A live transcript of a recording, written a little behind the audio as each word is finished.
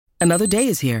Another day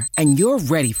is here, and you're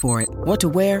ready for it. What to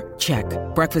wear? Check.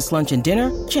 Breakfast, lunch, and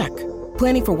dinner? Check.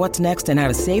 Planning for what's next and how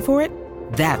to save for it?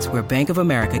 That's where Bank of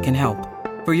America can help.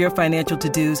 For your financial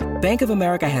to-dos, Bank of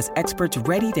America has experts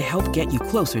ready to help get you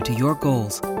closer to your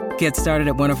goals. Get started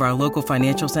at one of our local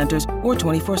financial centers or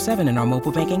 24/7 in our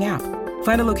mobile banking app.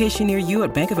 Find a location near you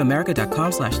at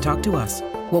bankofamerica.com/talktous.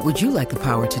 What would you like the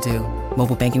power to do?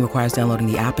 Mobile banking requires downloading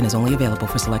the app and is only available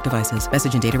for select devices.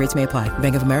 Message and data rates may apply.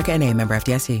 Bank of America N.A., member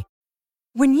FDIC.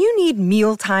 When you need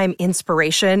mealtime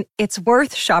inspiration, it's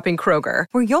worth shopping Kroger,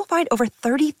 where you'll find over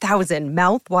 30,000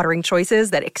 mouth-watering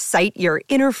choices that excite your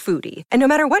inner foodie. And no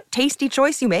matter what tasty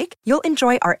choice you make, you'll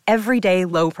enjoy our everyday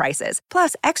low prices,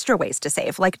 plus extra ways to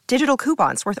save, like digital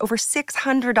coupons worth over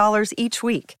 $600 each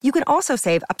week. You can also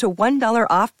save up to $1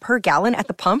 off per gallon at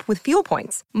the pump with fuel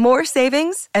points. More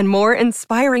savings and more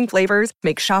inspiring flavors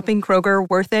make shopping Kroger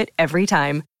worth it every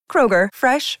time. Kroger,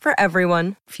 fresh for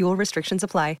everyone. Fuel restrictions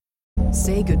apply.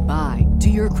 Say goodbye to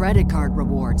your credit card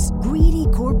rewards. Greedy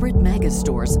corporate mega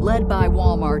stores, led by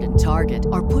Walmart and Target,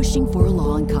 are pushing for a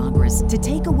law in Congress to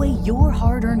take away your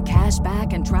hard-earned cash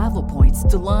back and travel points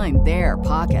to line their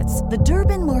pockets. The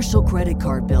Durbin-Marshall credit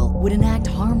card bill would enact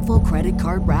harmful credit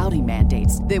card routing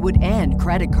mandates that would end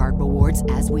credit card rewards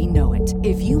as we know it.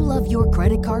 If you love your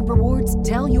credit card rewards,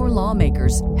 tell your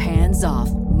lawmakers, hands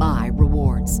off my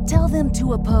rewards. Tell them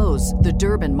to oppose the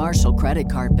Durbin-Marshall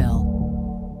credit card bill.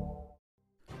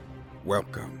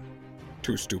 Welcome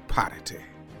to Stupidity,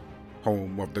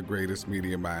 home of the greatest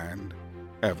media mind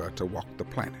ever to walk the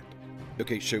planet.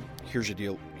 Okay, so here's the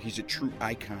deal. He's a true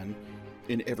icon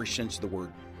in every sense of the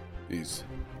word. He's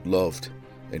loved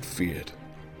and feared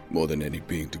more than any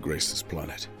being to grace this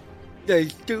planet. They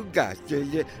still got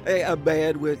a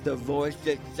man with a voice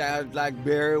that sounds like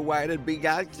Barry White and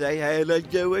Beyonce had a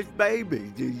Jewish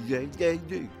baby.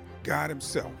 God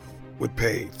himself would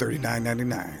pay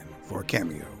 $39.99 for a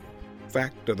cameo.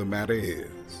 Fact of the matter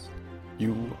is,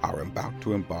 you are about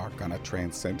to embark on a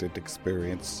transcendent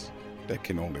experience that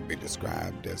can only be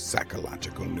described as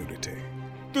psychological nudity.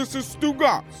 This is Stu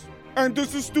Goss, and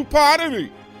this is Stupidity.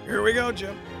 Here we go,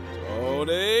 Jim.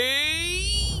 Tony!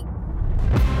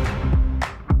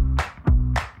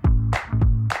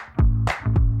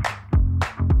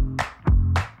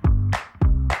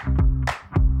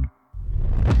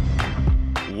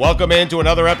 Welcome into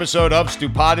another episode of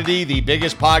Stupidity, the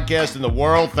biggest podcast in the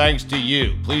world, thanks to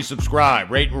you. Please subscribe,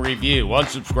 rate and review,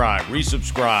 unsubscribe,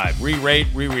 resubscribe, re-rate,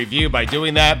 re-review. By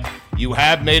doing that, you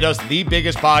have made us the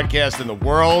biggest podcast in the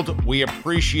world. We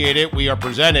appreciate it. We are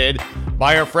presented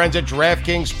by our friends at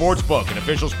DraftKings Sportsbook, an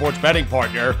official sports betting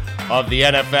partner of the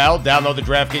NFL. Download the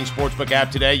DraftKings Sportsbook app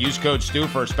today. Use code STU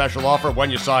for a special offer when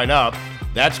you sign up.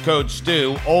 That's code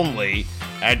STU only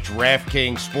at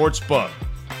DraftKings Sportsbook.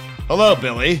 Hello,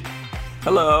 Billy.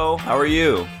 Hello. How are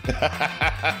you?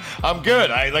 I'm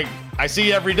good. I see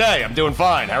you every day. I'm doing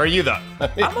fine. How are you, though?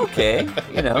 I'm okay.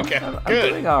 Okay, I'm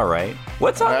doing all right.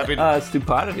 What's on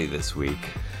Stupidity this week?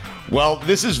 Well,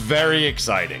 this is very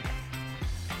exciting.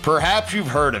 Perhaps you've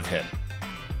heard of him.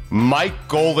 Mike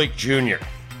Golic Jr.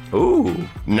 Ooh.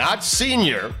 Not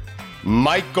senior.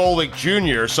 Mike Golic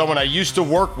Jr., someone I used to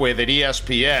work with at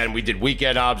ESPN. We did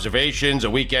Weekend Observations, a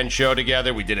weekend show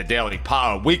together. We did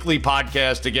a weekly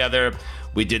podcast together.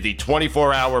 We did the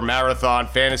 24-hour marathon,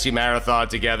 fantasy marathon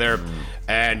together.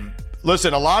 And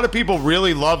listen, a lot of people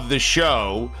really love the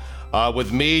show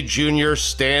with me, Junior,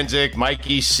 Stanzik,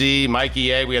 Mikey C,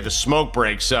 Mikey A. We had the smoke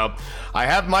break. So I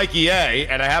have Mikey A,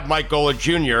 and I have Mike Golic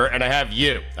Jr., and I have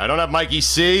you. I don't have Mikey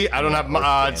C. I don't have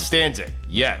Stanzik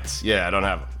yet. Yeah, I don't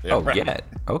have him. Yeah, right. Yet?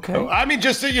 Okay. I mean,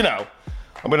 just so you know,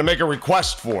 I'm going to make a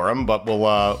request for him, but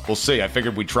we'll see. I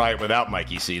figured we'd try it without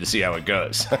Mikey C to see how it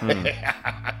goes.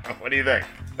 What do you think?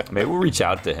 Maybe we'll reach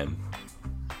out to him.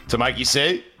 To Mikey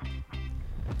C?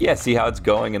 Yeah, see how it's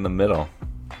going in the middle.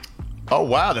 Oh,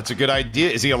 wow, that's a good idea.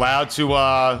 Is he allowed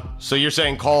to, so you're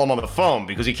saying call him on the phone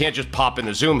because he can't just pop in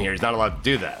the Zoom here. He's not allowed to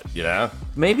do that, you know?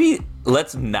 Maybe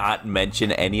let's not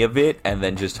mention any of it and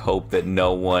then just hope that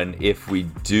no one, if we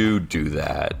do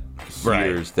that,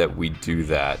 hears that we do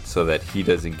that so that he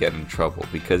doesn't get in trouble.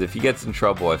 Because if he gets in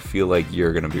trouble, I feel like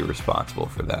you're going to be responsible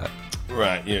for that.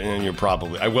 Right, and you're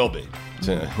probably, I will be.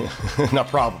 Not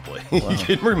probably. Wow. You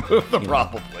can remove the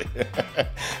probably.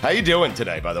 How you doing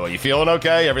today, by the way? You feeling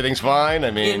okay? Everything's fine?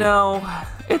 I mean... You know,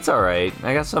 it's all right.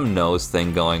 I got some nose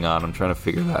thing going on. I'm trying to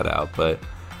figure that out, but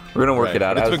we're going to work it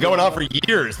out. It's been going on for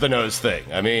years, the nose thing.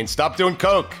 I mean, stop doing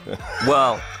coke.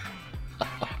 Well,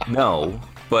 no,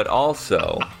 but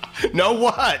also... No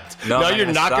what? No, you're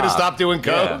not going to stop doing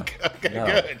coke? Yeah. Okay, no.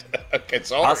 Good. Okay,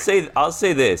 sorry. I'll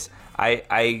say this.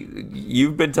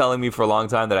 You've been telling me for a long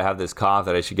time that I have this cough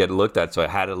that I should get looked at, so I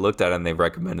had it looked at, and they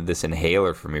recommended this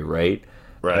inhaler for me, right?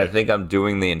 Right. And I think I'm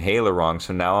doing the inhaler wrong,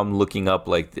 so now I'm looking up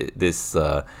like this.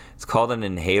 It's called an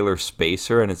inhaler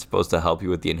spacer, and it's supposed to help you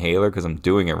with the inhaler because I'm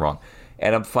doing it wrong.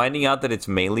 And I'm finding out that it's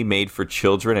mainly made for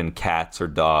children and cats or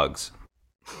dogs.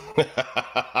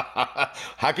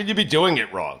 How could you be doing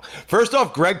it wrong? First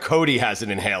off, Greg Cody has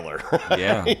an inhaler.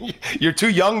 Yeah. You're too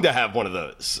young to have one of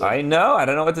those. I know. I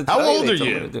don't know what to tell you. How old are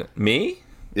you? Me?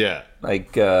 Yeah.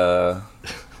 Like,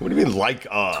 what do you mean, like,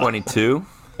 22.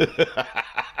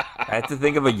 I have to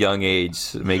think of a young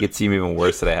age to make it seem even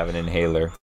worse that I have an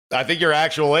inhaler. I think your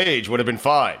actual age would have been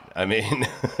fine. I mean,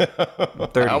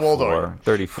 34, how old are you?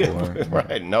 34.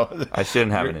 Right. No. I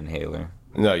shouldn't have an inhaler.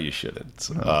 No, you shouldn't.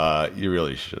 You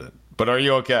really shouldn't. But are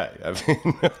you okay?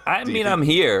 I mean, I'm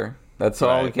here. That's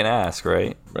all we can ask,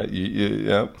 right? Right.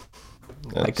 Yep.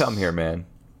 I come here, man.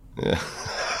 Yeah.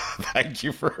 Thank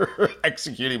you for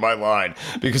executing my line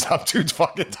because I'm too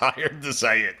fucking tired to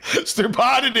say it.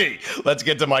 Stupidity. Let's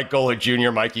get to Mike Golic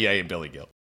Jr., Mikey A., and Billy Gill.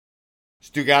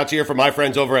 Stu Gouts here from my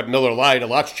friends over at Miller Lite. A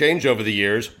lot's changed over the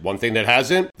years. One thing that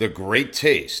hasn't, the great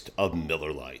taste of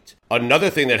Miller Lite. Another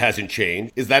thing that hasn't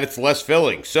changed is that it's less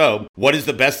filling. So, what is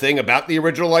the best thing about the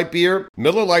original light beer?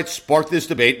 Miller Lite sparked this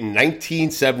debate in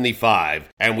 1975,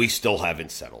 and we still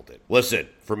haven't settled it. Listen,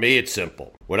 for me, it's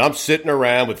simple. When I'm sitting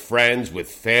around with friends, with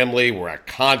family, we're at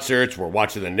concerts, we're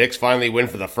watching the Knicks finally win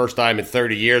for the first time in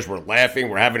 30 years, we're laughing,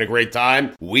 we're having a great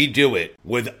time, we do it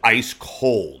with ice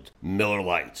cold Miller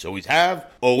Lites. Always have,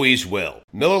 always will.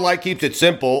 Miller Lite keeps it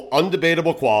simple,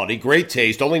 undebatable quality, great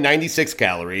taste, only 96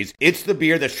 calories. It's the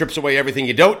beer that strips away everything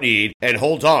you don't need and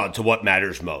holds on to what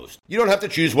matters most. You don't have to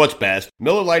choose what's best.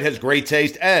 Miller Lite has great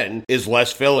taste and is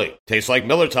less filling. Tastes like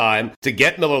Miller time. To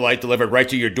get Miller Lite delivered right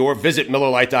to your door, visit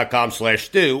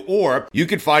MillerLite.com/stew, or you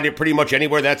can find it pretty much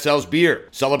anywhere that sells beer.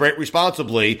 Celebrate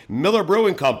responsibly. Miller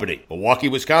Brewing Company, Milwaukee,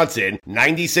 Wisconsin.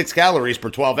 96 calories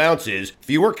per 12 ounces.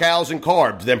 Fewer calories and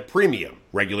carbs than premium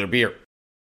regular beer.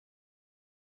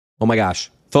 Oh my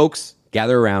gosh. Folks,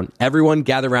 gather around. Everyone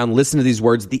gather around. Listen to these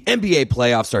words. The NBA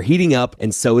playoffs are heating up,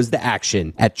 and so is the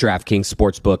action at DraftKings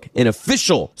Sportsbook, an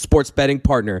official sports betting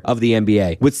partner of the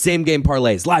NBA. With same-game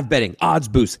parlays, live betting, odds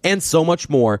boosts, and so much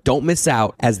more, don't miss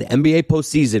out as the NBA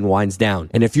postseason winds down.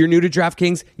 And if you're new to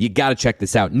DraftKings, you got to check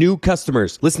this out. New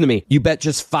customers, listen to me. You bet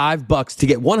just $5 to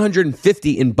get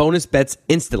 $150 in bonus bets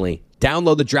instantly.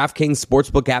 Download the DraftKings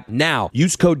Sportsbook app now.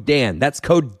 Use code DAN. That's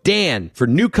code DAN for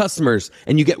new customers,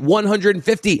 and you get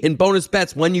 $150 in bonus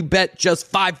bets when you bet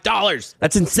just $5.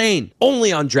 That's insane.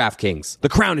 Only on DraftKings. The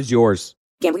crown is yours.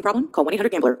 Gambling problem? Call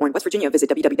 1-800-GAMBLER. Or in West Virginia, visit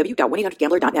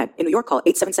www.1800gambler.net. In New York, call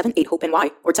 877-8-HOPE-NY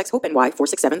or text HOPE-NY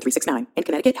 467-369. In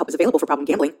Connecticut, help is available for problem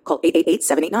gambling. Call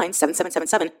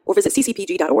 888-789-7777 or visit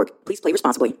ccpg.org. Please play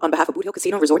responsibly. On behalf of Boot Hill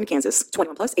Casino Resort in Kansas.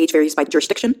 21 plus. Age varies by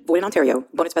jurisdiction. Void in Ontario.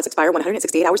 Bonus bets expire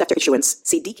 168 hours after issuance.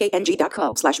 See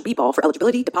dkng.co/bball for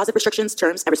eligibility, deposit restrictions,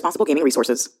 terms, and responsible gaming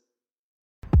resources.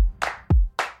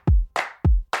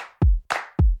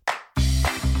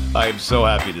 I am so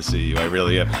happy to see you. I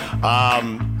really am.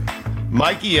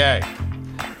 Mikey A.,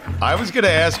 I was going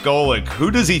to ask Golic, who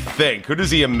does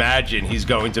he imagine he's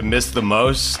going to miss the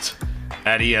most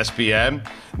at ESPN?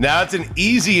 Now, it's an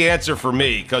easy answer for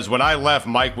me because when I left,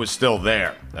 Mike was still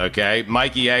there, okay?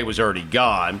 Mikey A. was already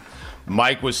gone.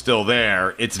 Mike was still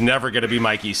there. It's never going to be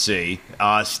Mikey C.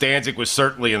 Stanzik was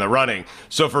certainly in the running.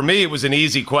 So for me, it was an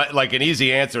easy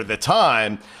answer at the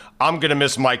time. I'm going to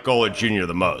miss Mike Golic Jr.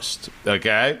 the most,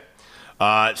 okay?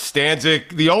 Stanzik,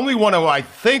 the only one who I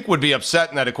think would be upset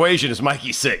in that equation is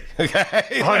Mikey C, okay?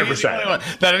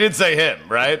 100%. That I didn't say him,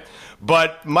 right?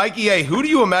 But Mikey A., who do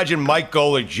you imagine Mike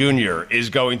Golic Jr. is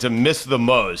going to miss the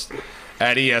most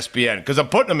at ESPN? Because I'm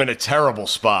putting him in a terrible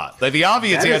spot. Like, the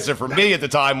obvious answer for me at the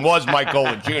time was Mike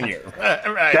Golic Jr.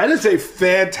 Right. That is a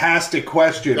fantastic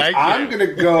question. I'm going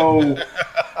to go...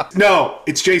 No,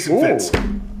 it's Jason Fitz.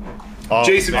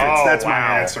 Jason Fitz, that's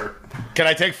my answer. Can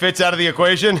I take Fitz out of the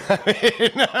equation? I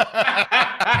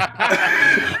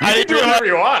didn't do whatever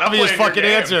you want. Obvious fucking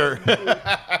answer.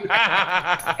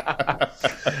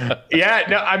 Yeah,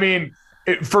 no, I mean,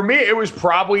 for me, it was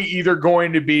probably either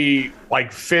going to be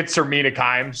like Fitz or Mina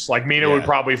Kimes. Like Mina would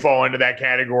probably fall into that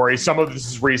category. Some of this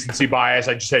is recency bias.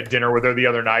 I just had dinner with her the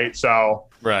other night, so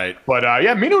right. But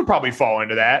yeah, Mina would probably fall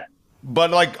into that.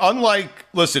 But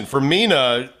listen, for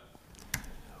Mina.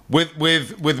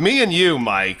 With me and you,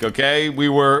 Mike, okay,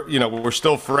 we're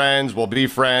still friends. We'll be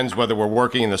friends whether we're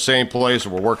working in the same place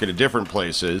or we're working at different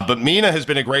places. But Mina has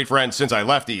been a great friend since I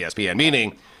left ESPN,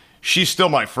 meaning she's still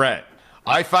my friend.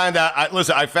 I found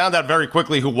out very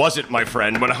quickly who wasn't my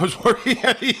friend when I was working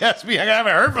at ESPN. I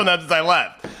haven't heard from them since I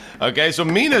left. Okay, so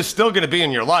Mina's still going to be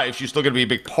in your life. She's still going to be a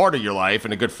big part of your life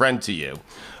and a good friend to you.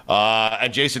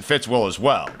 And Jason Fitz will as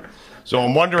well. So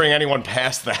I'm wondering anyone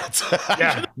past that.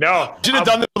 Yeah, no. Should have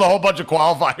done this with a whole bunch of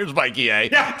qualifiers, Mikey A.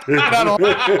 Yeah. Not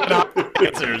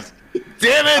answers.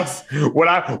 Damn it! What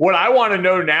I want to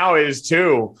know now is,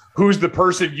 too, who's the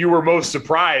person you were most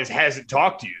surprised hasn't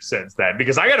talked to you since then?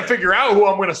 Because I got to figure out who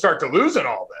I'm going to start to lose in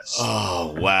all this.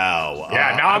 Oh, wow.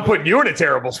 Yeah, now I'm putting you in a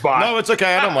terrible spot. No, it's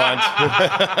okay. I don't mind.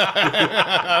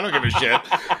 I don't give a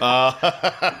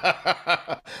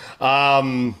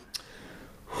shit.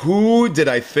 Who did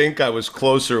I think I was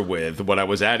closer with when I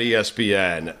was at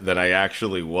ESPN than I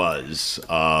actually was?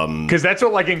 Because that's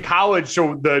what, like, in college,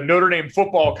 so the Notre Dame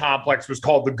football complex was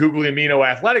called the Guglielmino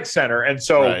Athletic Center. And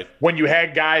so when you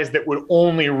had guys that would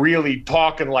only really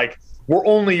talk and, like, were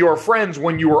only your friends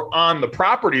when you were on the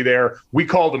property there, we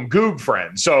called them Goog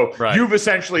friends. So you've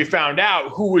essentially found out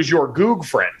who was your Goog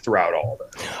friend throughout all of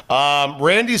it.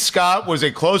 Randy Scott was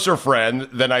a closer friend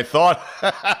than I thought.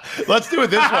 Let's do it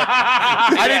this way.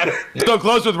 I didn't go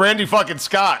close with Randy fucking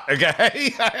Scott,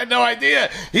 okay? I had no idea.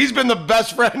 He's been the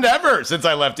best friend ever since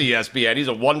I left ESPN. He's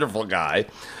a wonderful guy.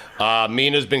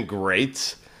 Mina's been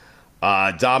great.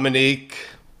 Dominique.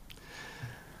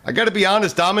 I got to be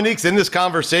honest, Dominique's in this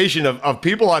conversation of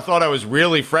people I thought I was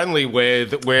really friendly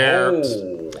with, where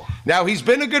now he's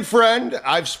been a good friend.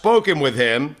 I've spoken with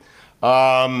him,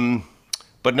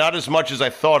 but not as much as I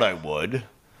thought I would.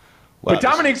 But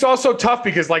Dominique's also tough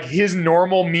because, like, his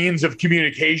normal means of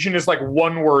communication is like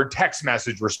one-word text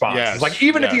message responses. Yes, like,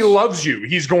 even if he loves you,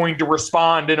 he's going to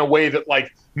respond in a way that,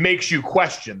 like, makes you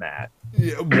question that.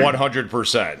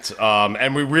 100%.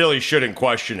 And we really shouldn't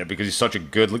question it because he's such a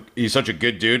good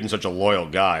dude and such a loyal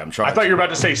guy. I thought you were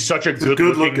about to say such a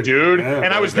good-looking dude,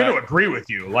 and I was going to agree with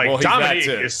you. Like, Dominique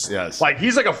is like,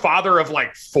 he's like a father of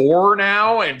like 4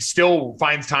 now and still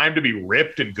finds time to be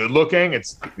ripped and good-looking.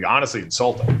 It's honestly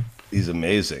insulting. He's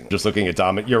amazing. Just looking at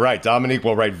Dominique, you're right. Dominique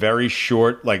will write very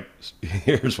short, like,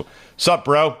 here's sup,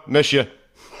 bro, miss you.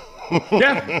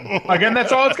 Yeah, again,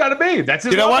 that's all it's got to be. That's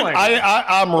his. You know what? Language.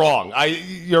 I'm wrong.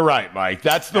 You're right, Mike.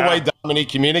 That's the way Dominique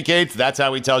communicates. That's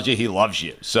how he tells you he loves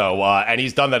you. So, and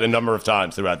he's done that a number of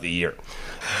times throughout the year.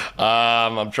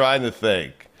 I'm trying to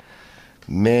think.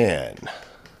 Man,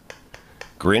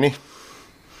 Greeny.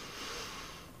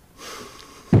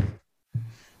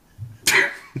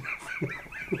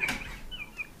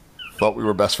 Thought we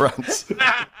were best friends.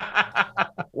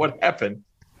 What happened?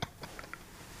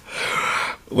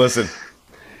 Listen,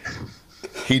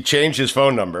 he changed his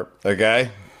phone number, okay?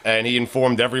 And he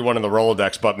informed everyone in the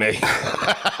Rolodex but me.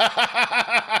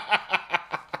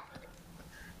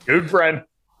 Good friend.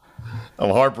 I'm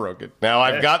heartbroken. Now,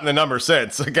 I've gotten the number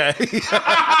since, okay?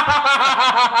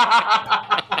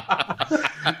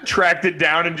 Tracked it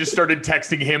down and just started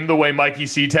texting him the way Mikey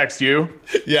C texts you?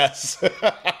 Yes.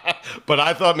 But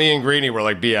I thought me and Greeny were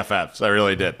like BFFs. I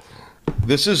really did.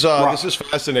 This is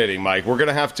fascinating, Mike. We're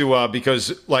gonna have to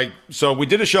because so we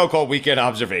did a show called Weekend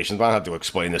Observations. I don't have to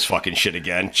explain this fucking shit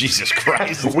again. Jesus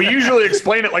Christ. We usually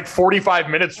explain it like 45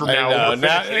 minutes from now.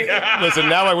 Listen,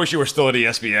 now I wish you were still at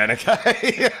ESPN.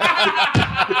 Okay.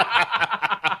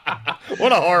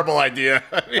 What a horrible idea.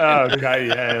 I mean, okay,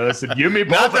 yeah. Listen, you and me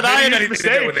both. Not that I had anything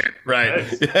to do with it, right?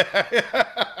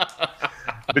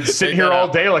 Been sitting here all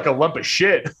day like a lump of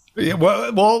shit. Yeah,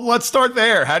 well, let's start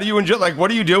there. How do you enjoy? Like, what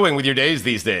are you doing with your days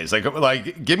these days?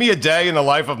 Like, give me a day in the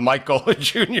life of Mike Golic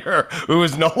Jr., who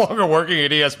is no longer working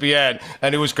at ESPN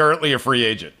and who is currently a free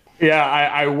agent. Yeah,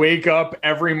 I wake up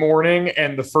every morning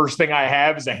and the first thing I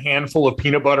have is a handful of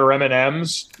peanut butter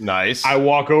M&Ms. Nice. I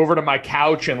walk over to my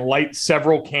couch and light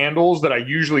several candles that I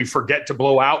usually forget to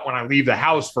blow out when I leave the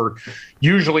house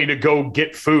usually to go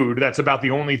get food. That's about the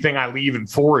only thing I leave and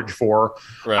forage for.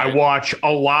 Right. I watch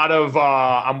a lot of,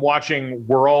 I'm watching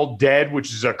We're All Dead,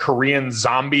 which is a Korean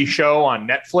zombie show on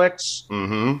Netflix.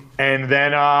 Mm-hmm. And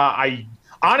then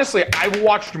honestly, I've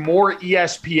watched more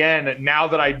ESPN now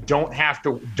that I don't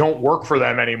work for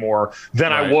them anymore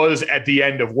than I was at the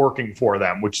end of working for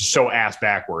them, which is so ass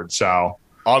backwards. So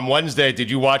on Wednesday, did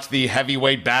you watch the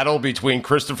heavyweight battle between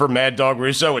Christopher Mad Dog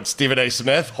Russo and Stephen A.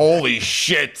 Smith? Holy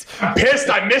shit. I'm pissed.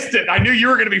 I missed it. I knew you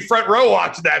were going to be front row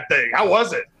watching that thing. How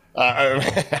was it?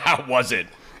 How was it?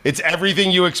 It's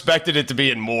everything you expected it to be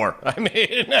and more. I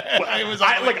mean,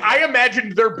 I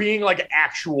imagined there being like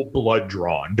actual blood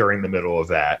drawn during the middle of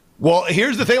that. Well,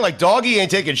 here's the thing. Like, Doggy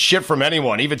ain't taking shit from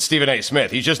anyone, even Stephen A.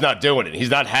 Smith. He's just not doing it. He's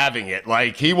not having it.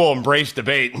 Like, he will embrace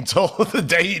debate until the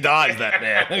day he dies, that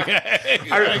man.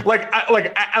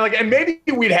 And maybe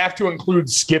we'd have to include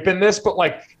Skip in this, but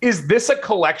like, is this a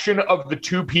collection of the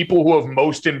two people who have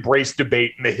most embraced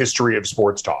debate in the history of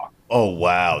sports talk? Oh,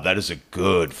 wow. That is a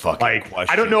good fucking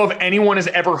question. I don't know if anyone has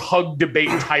ever hugged debate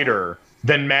tighter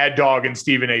than Mad Dog and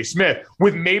Stephen A. Smith,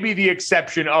 with maybe the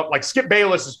exception of, like, Skip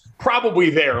Bayless is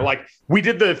probably there. Like, we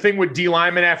did the thing with D.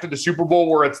 Lyman after the Super Bowl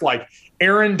where it's like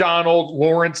Aaron Donald,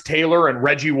 Lawrence Taylor, and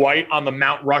Reggie White on the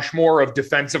Mount Rushmore of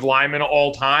defensive linemen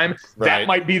all time. Right. That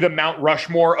might be the Mount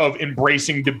Rushmore of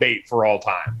embracing debate for all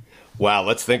time. Wow,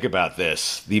 let's think about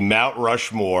this. The Mount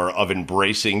Rushmore of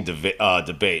embracing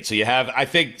debate. So you have, I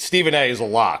think Stephen A. is a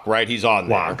lock, right? He's on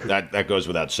there. Lock. That goes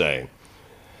without saying.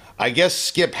 I guess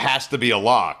Skip has to be a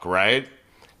lock, right?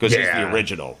 Because he's the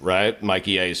original, right?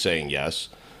 Mikey A. is saying yes.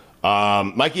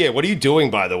 Mikey A., what are you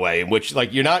doing, by the way? In which,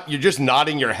 like, you're just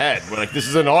nodding your head. We're like, this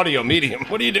is an audio medium.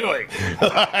 What are you doing?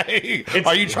 Are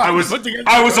you trying to put together?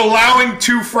 I was allowing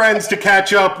two friends to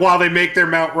catch up while they make their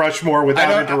Mount Rushmore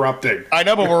without interrupting. I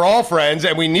know, but we're all friends,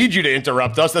 and we need you to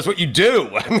interrupt us. That's what you do.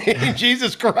 I mean,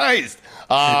 Jesus Christ.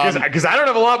 Because I don't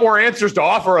have a lot more answers to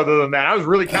offer other than that. I was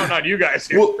really counting on you guys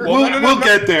here. We'll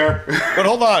get there. But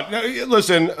hold on. No,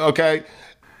 listen, okay.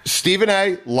 Stephen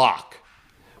A., lock.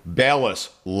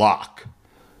 Bayless, lock.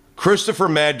 Christopher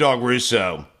Mad Dog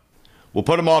Russo, we'll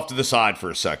put him off to the side for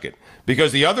a second.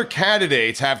 Because the other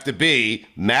candidates have to be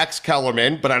Max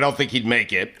Kellerman, but I don't think he'd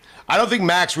make it. I don't think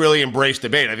Max really embraced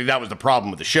debate. I think that was the problem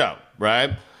with the show,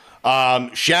 right?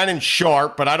 Shannon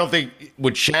Sharp, but I don't think,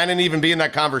 would Shannon even be in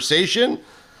that conversation?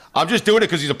 I'm just doing it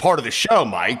because he's a part of the show,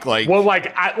 Mike.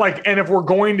 And if we're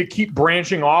going to keep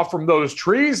branching off from those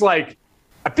trees, like,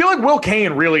 I feel like Will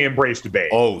Cain really embraced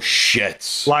debate. Oh,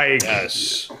 shit. Like,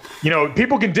 yes. You know,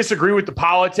 people can disagree with the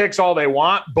politics all they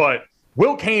want, but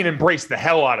Will Cain embraced the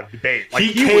hell out of debate. Like,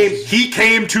 he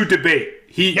came to debate.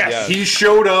 He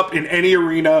showed up in any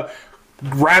arena,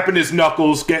 rapping his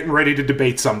knuckles, getting ready to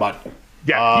debate somebody.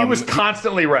 Yeah, he was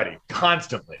constantly ready.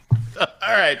 Constantly. All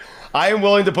right. I am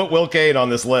willing to put Will Cain on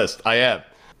this list. I am.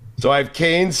 So I have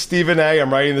Cain, Stephen A.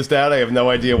 I'm writing this down. I have no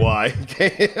idea why.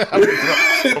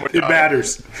 It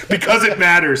matters. Because it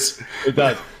matters. It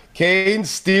does. Cain,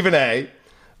 Stephen A.,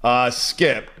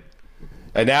 Skip.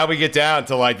 And now we get down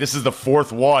to, like, this is the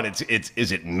fourth one. Is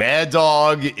it Mad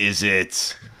Dog? Is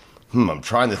it, I'm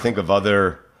trying to think of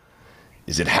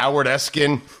is it Howard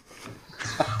Eskin?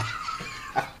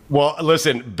 Well,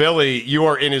 listen, Billy, you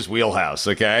are in his wheelhouse,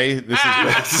 okay? This is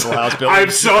Billy's wheelhouse, Billy. I'm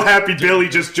so happy Billy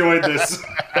just joined this.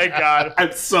 Thank God.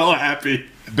 I'm so happy.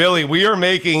 Billy, we are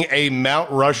making a Mount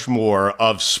Rushmore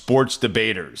of sports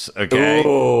debaters, okay?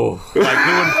 Oh. Like,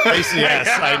 who in place? Yes,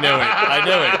 I knew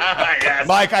it. Yes.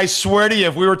 Mike, I swear to you,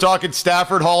 if we were talking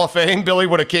Stafford Hall of Fame, Billy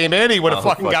would have came in. He would have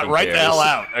fucking got right the hell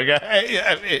out, okay?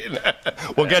 I mean,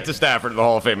 we'll get to Stafford in the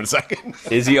Hall of Fame in a second.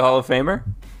 Is he a Hall of Famer?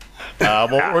 Well,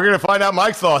 we're going to find out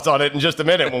Mike's thoughts on it in just a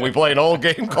minute when we play an old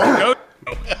game called Go.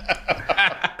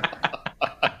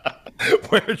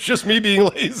 Where it's just me being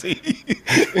lazy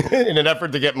in an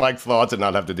effort to get Mike's thoughts and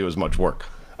not have to do as much work.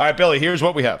 All right, Billy, here's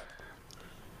what we have.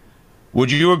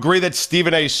 Would you agree that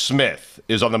Stephen A. Smith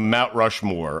is on the Mount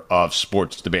Rushmore of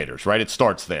sports debaters, right? It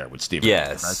starts there with Stephen A.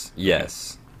 Yes, right?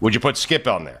 yes. Would you put Skip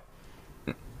on there?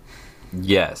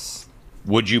 Yes.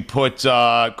 Would you put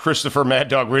Christopher Mad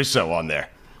Dog Russo on there?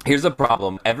 Here's the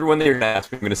problem. Everyone that you're going to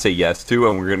ask, I'm going to say yes to,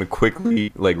 and we're going to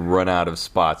quickly run out of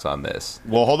spots on this.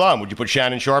 Well, hold on. Would you put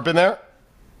Shannon Sharp in there?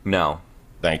 No.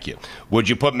 Thank you. Would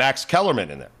you put Max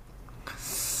Kellerman in there?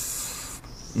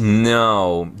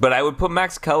 No. But I would put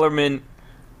Max Kellerman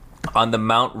on the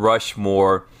Mount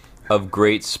Rushmore of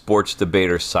great sports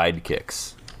debater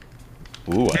sidekicks.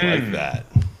 Ooh, I like that.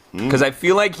 Because I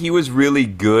feel like he was really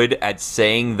good at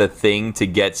saying the thing to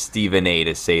get Stephen A.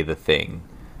 to say the thing.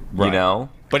 Right. You know?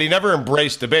 But he never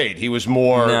embraced debate. He was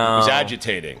more, he was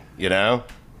agitating, you know?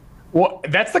 Well,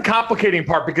 that's the complicating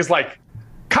part because, like,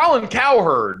 Colin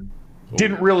Cowherd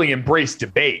didn't really embrace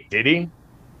debate, did he?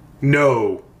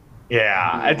 No.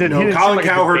 Yeah. Colin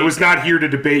Cowherd was not here to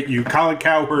debate you. Colin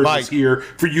Cowherd was here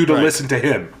for you to listen to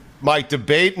him. Mike,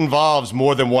 debate involves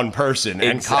more than one person.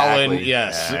 And Exactly. Colin,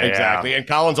 exactly. And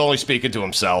Colin's only speaking to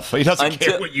himself. He doesn't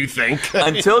care what you think.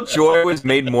 Until Joy was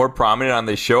made more prominent on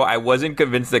this show, I wasn't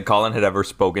convinced that Colin had ever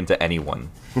spoken to anyone.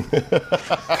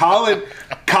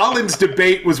 Colin's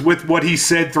debate was with what he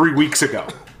said 3 weeks ago.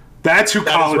 That's who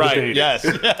Colin debated. Yes.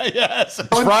 Yes.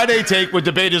 Friday take would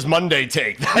debate his Monday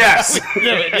take. Yes.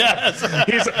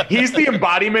 Yes. He's the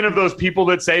embodiment of those people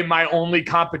that say my only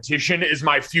competition is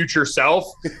my future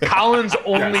self. Colin's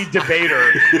only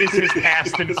debater is his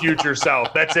past and future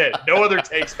self. That's it. No other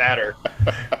takes matter.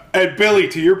 And Billy,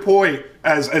 to your point,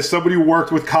 as somebody who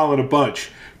worked with Colin a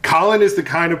bunch, Colin is the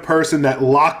kind of person that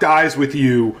locked eyes with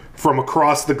you from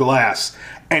across the glass.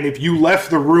 And if you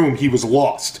left the room, he was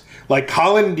lost. Like,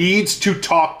 Colin needs to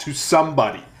talk to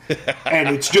somebody. And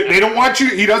it's just, they don't want you.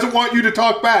 He doesn't want you to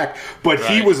talk back, but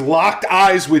he was locked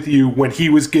eyes with you when he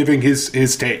was giving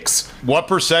his takes. What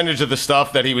percentage of the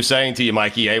stuff that he was saying to you,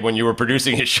 Mikey A, when you were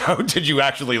producing his show, did you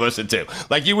actually listen to?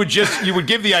 Like you would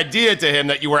give the idea to him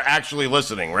that you were actually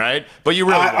listening, right? But you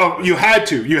really you had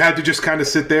to just kind of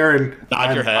sit there and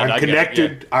nod your head. I'm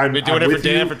connected. I've been doing it for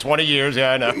Dan for 20 years.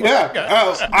 Yeah, I know. Yeah,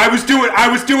 I was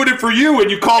doing it for you,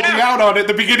 and you called me out on it at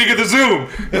the beginning of the Zoom.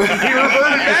 He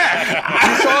reverted back.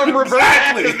 You saw him revert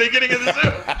back at the beginning of the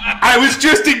Zoom. I was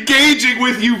just engaging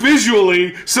with you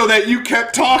visually so that you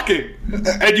kept talking,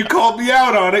 and you called me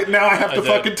out on it. And now I have to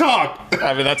fucking talk.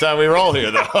 I mean, that's how we roll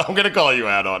here, though. I'm gonna call you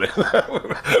out on it.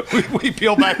 we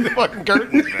peel back the fucking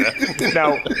curtain, man.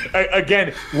 Now,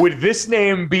 again, would this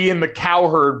name be in the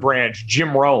Cowherd branch,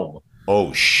 Jim Rome?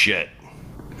 Oh shit.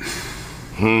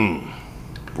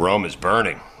 Rome is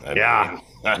burning. I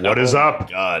mean, what is up?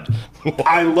 God.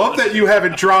 I love that you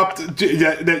haven't dropped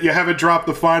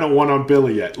the final one on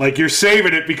Billy yet. Like you're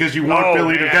saving it because you want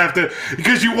Billy to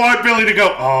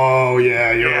go, "Oh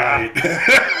yeah, you're right."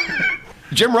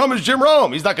 Jim Rome is Jim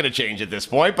Rome. He's not going to change at this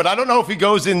point, but I don't know if he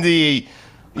goes in the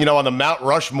on the Mount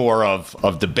Rushmore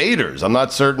of debaters. I'm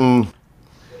not certain.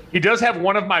 He does have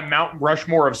one of my Mount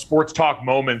Rushmore of sports talk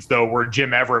moments, though, where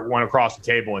Jim Everett went across the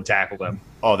table and tackled him.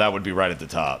 Oh, that would be right at the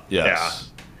top. Yes. Yeah.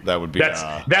 That would be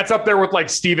that's up there with like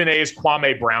Stephen A's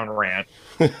Kwame Brown rant.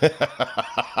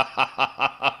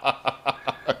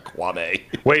 Kwame.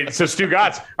 Wait, so Stu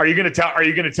Gatz, are you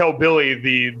gonna tell Billy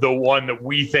the one that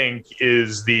we think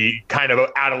is the kind of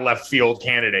out of left field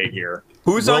candidate here?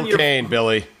 Who's Will on your Kane,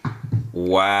 Billy?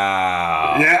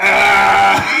 Wow.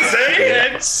 Yeah. Say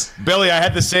it. Billy, I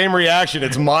had the same reaction.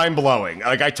 It's mind-blowing.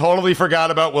 Like, I totally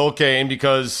forgot about Will Kane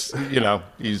because,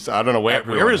 he's, I don't know,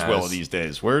 where is Will these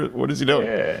days? What is he doing?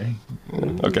 Yeah.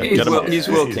 Okay. He's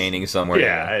Will Caning somewhere.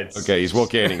 Yeah. Okay, he's Will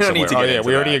Caning somewhere. Oh, yeah,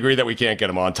 we already agreed that we can't get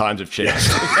him on. Times have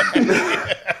changed.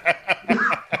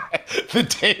 The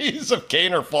days of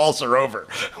Kane or false are over.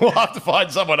 We'll have to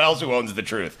find someone else who owns the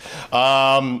truth.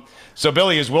 So,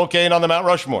 Billy, is Will Kane on the Mount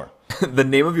Rushmore? The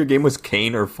name of your game was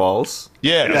Kane or False?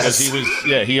 Yeah, because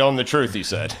he owned the truth, he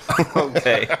said.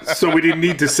 Okay. So we didn't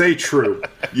need to say true.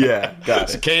 Yeah,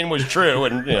 got it. Kane was true,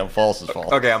 and, false is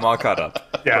false. Okay, I'm all caught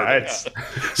up. Yeah,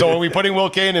 So are we putting Will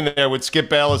Kane in there with Skip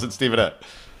Bayless and Stephen A?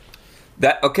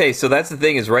 So that's the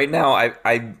thing is right now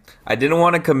I didn't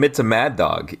want to commit to Mad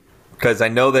Dog because I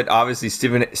know that obviously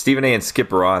Stephen A and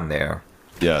Skip are on there.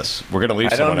 Yes, we're going to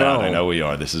leave someone out. I know we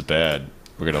are. This is bad.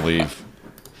 We're going to leave.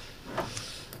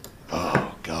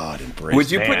 Oh, God, embrace. Would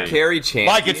you put Carrie Champion?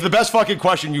 Mike, it's the best fucking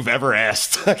question you've ever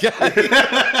asked.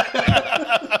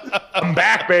 I'm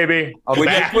back, baby.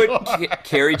 Would you put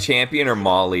Carrie Champion or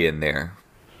Molly in there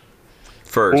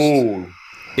first? Ooh.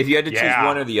 If you had to choose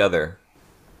one or the other.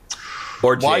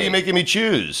 Or Jay. Why are you making me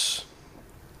choose?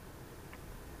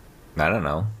 I don't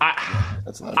know.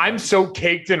 I'm so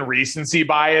caked in recency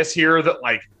bias here that,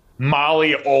 like,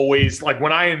 Molly always, like,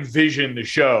 when I envision the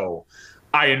show,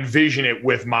 I envision it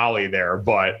with Molly there,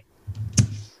 but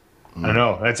I don't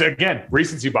know. That's, again,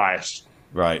 recency bias.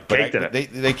 Right. But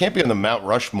they can't be on the Mount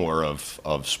Rushmore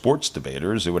of sports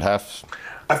debaters. It would have...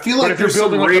 I feel like there's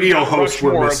some radio hosts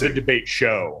we're missing. Of the debate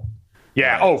show.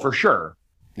 Yeah. Right. Oh, for sure.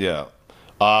 Yeah.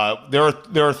 There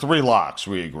are three locks,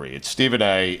 we agree. It's Stephen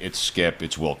A., it's Skip,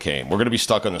 it's Will Kane. We're going to be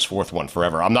stuck on this fourth one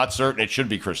forever. I'm not certain it should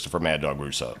be Christopher Mad Dog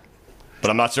Russo. But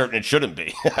I'm not certain it shouldn't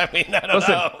be. I mean, I don't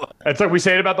know. It's like we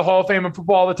say it about the Hall of Fame in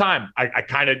football all the time. I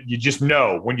kind of, you just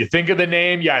know. When you think of the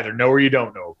name, you either know or you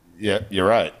don't know. Yeah, you're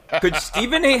right. Could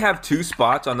Stephen A. have two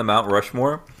spots on the Mount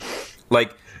Rushmore?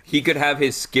 Like, he could have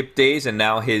his Skip days and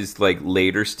now his, like,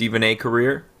 later Stephen A.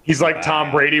 career? He's like Tom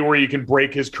Brady, where you can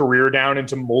break his career down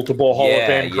into multiple Hall of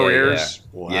Fame careers.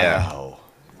 Yeah.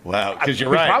 Wow, because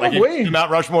you're right. Probably. Like Mount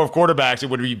Rushmore of quarterbacks,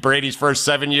 it would be Brady's first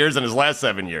 7 years and his last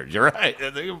 7 years. You're right.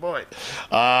 That's a good point.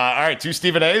 All right, 2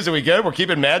 Stephen A's. Are we good? We're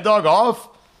keeping Mad Dog off?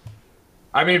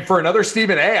 I mean, for another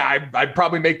Stephen A, I'd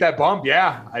probably make that bump,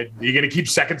 yeah. You going to keep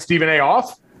second Stephen A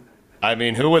off? I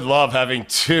mean, who would love having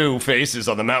 2 faces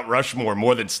on the Mount Rushmore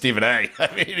more than Stephen A?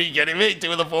 I mean, are you kidding me?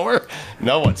 2 of the 4?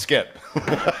 No one. Skip.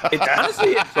 It's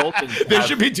honestly insulting. There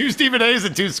should be 2 Stephen A's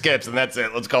and 2 Skips, and that's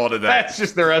it. Let's call it a day. That's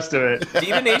just the rest of it.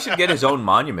 Stephen A should get his own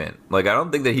monument. Like, I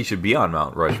don't think that he should be on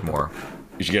Mount Rushmore.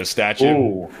 You should get a statue.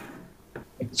 Ooh.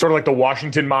 Sort of like the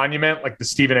Washington Monument, like the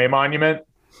Stephen A Monument.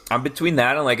 I'm between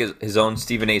that and like his own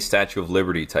Stephen A Statue of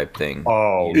Liberty type thing.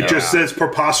 Oh, it just says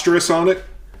preposterous on it.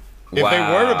 If they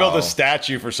were to build a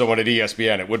statue for someone at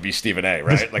ESPN, it would be Stephen A,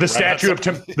 right? The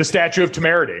statue of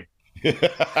temerity.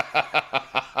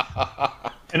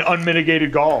 An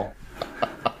unmitigated gall.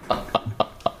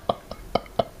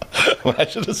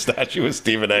 Imagine a statue of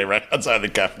Stephen A. right outside the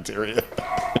cafeteria.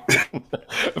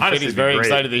 Honestly, Vinny's very great.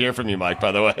 excited to hear from you, Mike,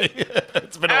 by the way.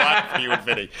 It's been a while for you and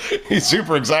Vinny. He's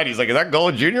super excited. He's like, is that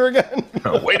Golo Jr. again?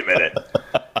 Oh, wait a minute.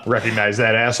 Recognize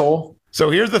that asshole? So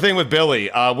here's the thing with Billy.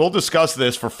 We'll discuss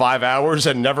this for 5 hours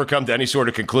and never come to any sort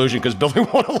of conclusion because Billy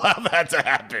won't allow that to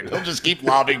happen. He'll just keep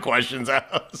lobbing questions at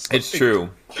us. It's true.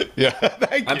 Yeah,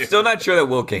 thank you. I'm still not sure that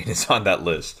Will Kane is on that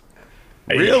list.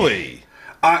 Really?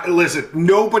 Listen,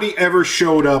 nobody ever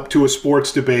showed up to a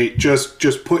sports debate just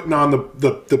putting on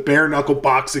the bare knuckle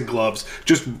boxing gloves.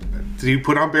 Did you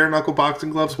put on bare knuckle boxing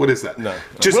gloves? What is that? No.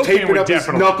 Just Will taping Kane up would his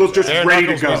knuckles, just Bare ready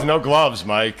knuckles to go. means no gloves,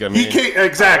 Mike. I mean, He can't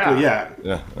exactly. Yeah,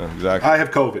 exactly. I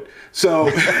have COVID, so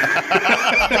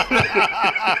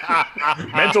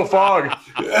Mental fog.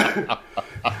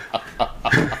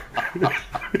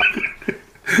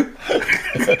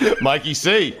 Mikey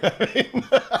C.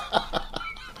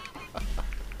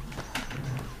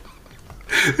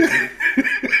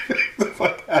 the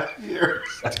fuck out of here.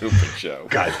 Stupid show.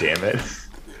 God damn it.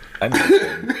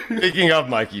 Speaking of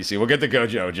Mikey C, we'll get to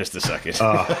Gojo in just a second.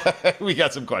 We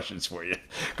got some questions for you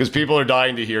because people are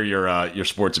dying to hear your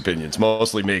sports opinions.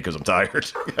 Mostly me because I'm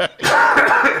tired.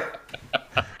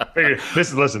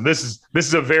 This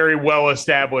is a very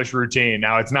well-established routine.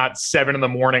 Now, it's not 7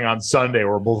 a.m. on Sunday.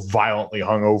 We're both violently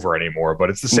hungover anymore, but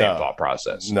it's the same thought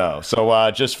process. No.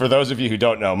 So just for those of you who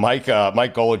don't know, Mike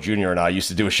Golo Jr. and I used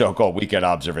to do a show called Weekend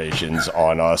Observations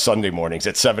on Sunday mornings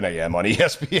at 7 a.m. on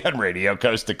ESPN Radio,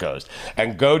 coast to coast.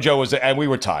 And Gojo was, and we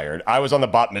were tired. I was on the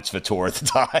bat mitzvah tour at the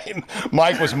time.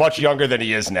 Mike was much younger than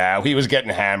he is now. He was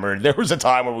getting hammered. There was a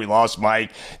time where we lost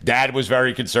Mike. Dad was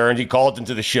very concerned. He called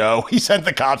into the show. He sent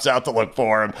the cops out to look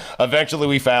for him. Eventually,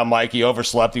 we found Mike. He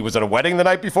overslept. He was at a wedding the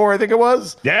night before, I think it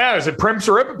was. Yeah, it was at Prim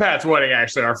Saripapat's wedding,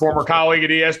 actually, our former colleague at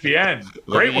ESPN.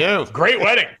 Great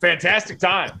wedding. Fantastic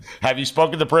time. Have you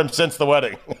spoken to Prim since the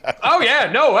wedding? Oh,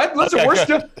 yeah. No, listen,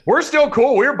 Okay, we're still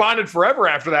cool. We were bonded forever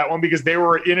after that one because they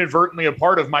were inadvertently a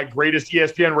part of my greatest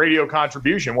ESPN radio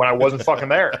contribution when I wasn't fucking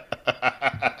there.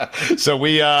 So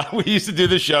we used to do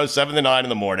the show 7 to 9 in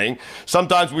the morning.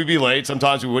 Sometimes we'd be late.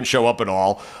 Sometimes we wouldn't show up at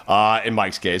all, in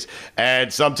Mike's case.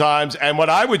 And what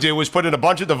I would do was put in a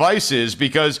bunch of devices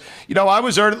because, I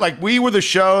was we were the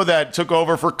show that took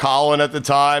over for Colin at the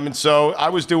time. And so I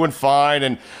was doing fine.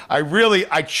 And I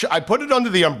put it under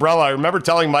the umbrella. I remember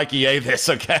telling Mikey A this,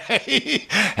 okay?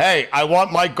 Hey, I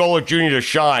want Mike Golo Jr. to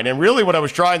shine. And really what I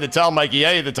was trying to tell Mikey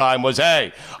A at the time was,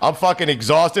 hey, I'm fucking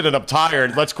exhausted and I'm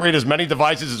tired. Let's create as many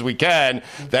devices as we can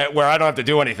where I don't have to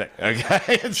do anything,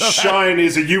 okay? So shine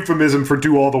is a euphemism for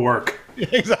do all the work.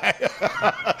 Exactly.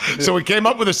 So we came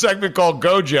up with a segment called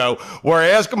Gojo where I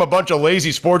ask him a bunch of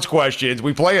lazy sports questions.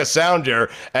 We play a sounder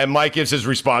and Mike gives his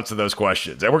response to those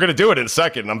questions. And we're going to do it in a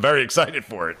second. And I'm very excited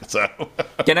for it. So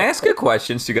can I ask a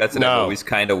question, Stu Gatz? And I've always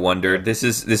kind of wondered. This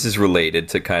is related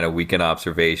to kind of weekend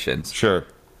observations. Sure.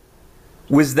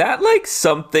 Was that like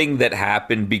something that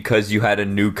happened because you had a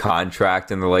new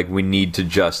contract and they're like, we need to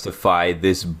justify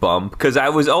this bump? Because I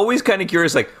was always kind of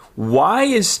curious, like, why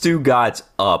is Stu Gatz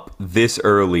up this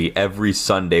early every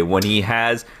Sunday when he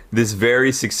has this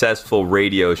very successful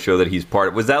radio show that he's part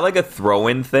of? Was that like a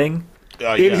throw-in thing?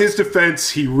 In his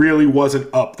defense, he really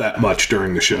wasn't up that much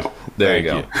during the show. There you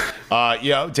go.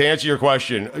 To answer your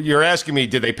question, you're asking me,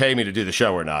 did they pay me to do the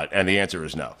show or not? And the answer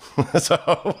is no.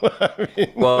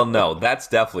 Well, no, that's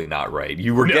definitely not right.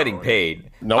 You were getting paid.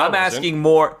 No, I'm asking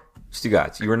more. Stu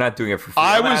Gatz, you were not doing it for free.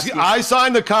 I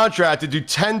signed the contract to do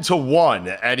 10 to 1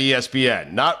 at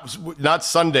ESPN, not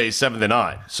Sundays 7 to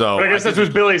 9. So but I guess that's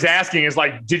what Billy's asking is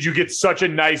like, did you get such a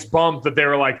nice bump that they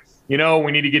were like, we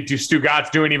need to get to Stu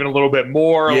Gatz doing even a little bit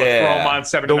more. Yeah. Let's throw him on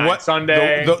 7 to 9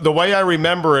 Sunday. The way I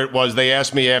remember it was they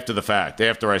asked me after the fact,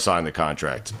 after I signed the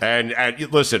contract. And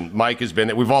listen, Mike has been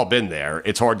there. We've all been there.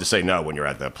 It's hard to say no when you're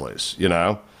at that place,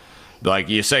 Like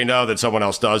you say no, that someone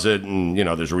else does it, and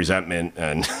there's resentment,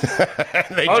 and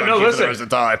they judge you for the rest of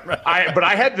the time. But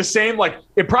I had the same,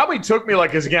 it probably took me,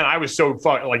 because again, I was so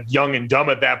young and dumb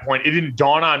at that point. It didn't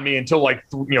dawn on me until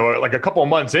a couple of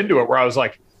months into it, where I was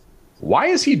like, why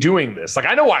is he doing this?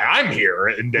 I know why I'm here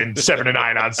and 7 to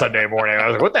 9 on Sunday morning. I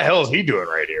was like, what the hell is he doing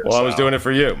right here? Well, I was doing it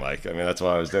for you, Mike. I mean, that's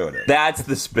why I was doing it. That's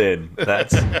the spin.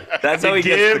 That's how he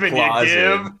gets the claws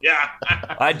in. Yeah.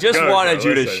 I just wanted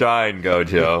you to shine,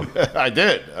 Gojo. I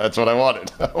did. That's what I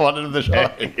wanted. I wanted him to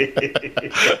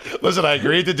shine. Listen, I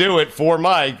agreed to do it for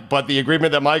Mike, but the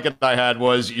agreement that Mike and I had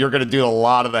was you're going to do a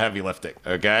lot of the heavy lifting,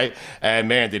 okay? And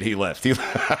man, did he lift.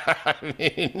 I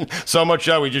mean, so much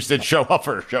so, he just didn't show up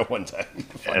for a show one time.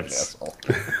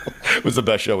 It was the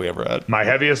best show we ever had. My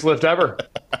heaviest lift ever.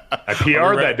 I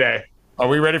PR'd that day. Are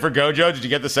we ready for Gojo? Did you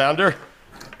get the sounder?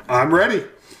 I'm ready.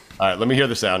 All right, let me hear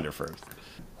the sounder first.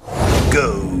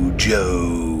 Go,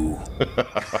 Joe.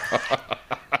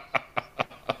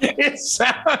 It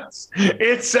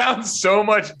sounds so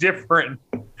much different.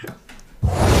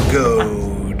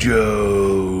 Go,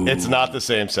 Joe. It's not the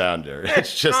same sounder.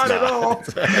 It's just not. At all.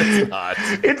 It's not.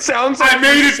 It sounds like I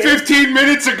made it 15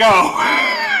 minutes ago.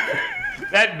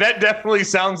 That definitely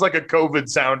sounds like a COVID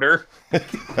sounder.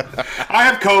 I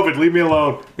have COVID. Leave me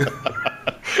alone.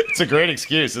 It's a great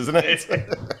excuse, isn't it?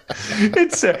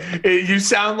 You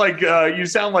sound like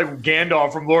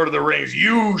Gandalf from Lord of the Rings.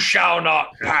 You shall not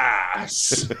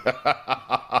pass.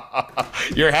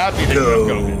 You're happy that you have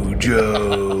COVID.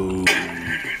 Joe.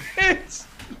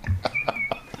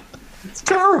 It's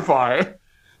terrifying.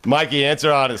 Mikey,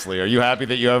 answer honestly. Are you happy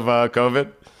that you have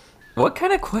COVID? What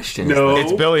kind of question No. is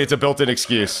It's Billy. It's a built-in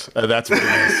excuse. That's what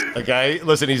it is. Okay?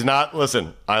 Listen, he's not...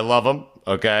 Listen, I love him,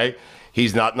 okay?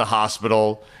 He's not in the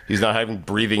hospital. He's not having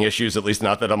breathing issues, at least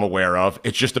not that I'm aware of.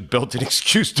 It's just a built-in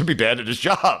excuse to be bad at his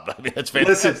job. I mean, that's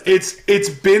fantastic. Listen, it's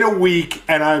been a week,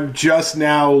 and I'm just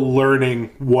now learning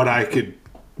what I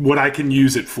can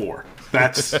use it for.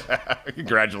 That's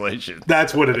Congratulations.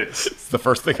 That's what it is. It's the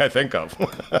first thing I think of. Or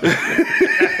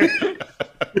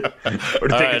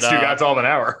to take it 2 guys all of an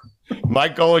hour.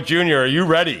 Mike Golic Jr., are you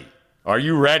ready? Are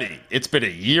you ready? It's been a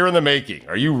year in the making.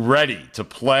 Are you ready to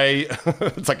play?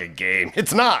 It's like a game.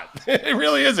 It's not. It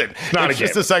really isn't. It's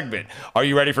just a segment. Are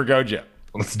you ready for Go Jim?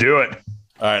 Let's do it.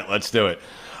 All right, let's do it.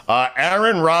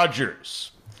 Aaron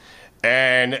Rodgers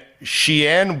and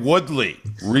Shailene Woodley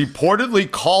reportedly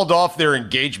called off their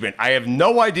engagement. I have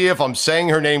no idea if I'm saying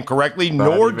her name correctly,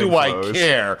 nor do I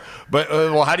care. But,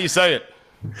 well, how do you say it?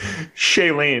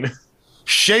 Shailene.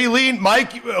 Shailene,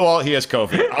 Mike, well, he has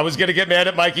COVID. I was going to get mad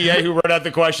at Mikey A, who wrote out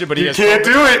the question, but he has can't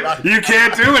COVID. do it. You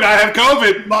can't do it. I have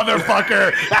COVID.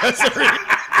 Motherfucker.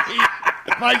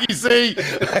 Mikey C.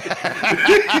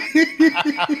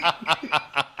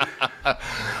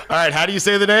 All right, how do you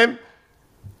say the name?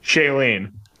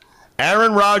 Shailene.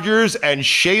 Aaron Rodgers and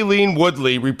Shailene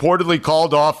Woodley reportedly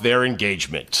called off their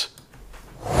engagement.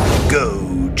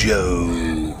 Go, Joe.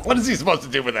 What is he supposed to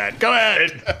do with that? Go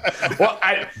ahead. Well,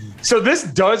 so this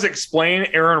does explain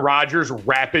Aaron Rodgers'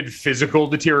 rapid physical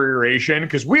deterioration,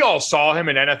 because we all saw him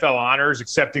in NFL honors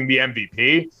accepting the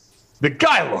MVP. The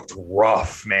guy looked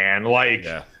rough, man. Like,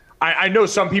 yeah. I know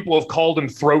some people have called him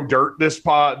throw dirt this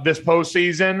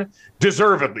postseason,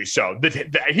 deservedly so.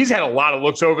 He's had a lot of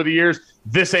looks over the years.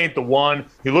 This ain't the one.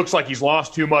 He looks like he's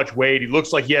lost too much weight. He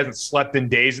looks like he hasn't slept in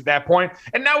days at that point.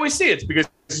 And now we see it's because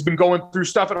he's been going through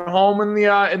stuff at home in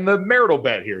the marital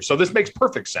bed here. So this makes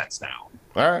perfect sense now.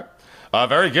 All right.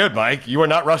 Very good, Mike. You are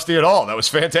not rusty at all. That was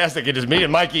fantastic. It is me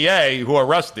and Mikey A who are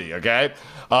rusty, okay?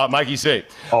 Mikey C.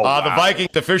 Wow. The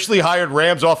Vikings officially hired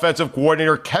Rams offensive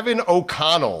coordinator Kevin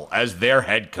O'Connell as their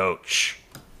head coach.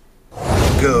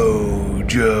 Go,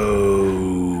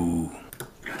 Joe.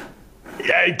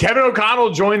 Yeah, Kevin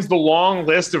O'Connell joins the long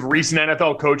list of recent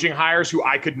NFL coaching hires who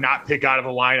I could not pick out of a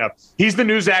lineup. He's the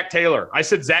new Zach Taylor. I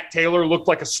said Zach Taylor looked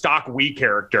like a stock Wii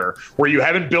character where you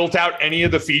haven't built out any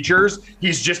of the features.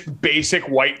 He's just basic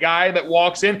white guy that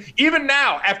walks in. Even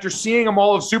now, after seeing him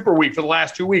all of Super Week for the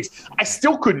last 2 weeks, I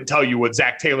still couldn't tell you what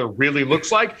Zach Taylor really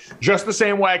looks like, just the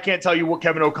same way I can't tell you what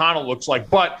Kevin O'Connell looks like.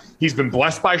 But he's been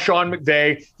blessed by Sean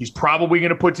McVay. He's probably going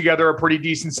to put together a pretty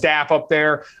decent staff up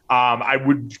there. I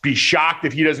would be shocked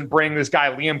if he doesn't bring this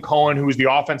guy, Liam Cohen, who was the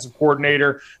offensive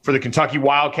coordinator for the Kentucky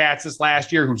Wildcats this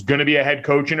last year, who's going to be a head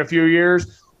coach in a few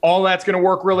years. All that's going to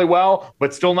work really well,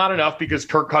 but still not enough because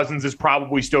Kirk Cousins is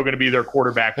probably still going to be their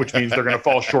quarterback, which means they're going to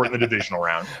fall short in the divisional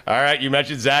round. All right, you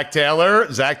mentioned Zach Taylor.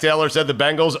 Zach Taylor said the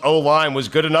Bengals O-line was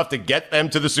good enough to get them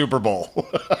to the Super Bowl.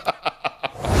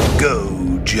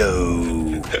 Go,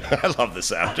 Joe. I love the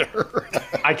sounder.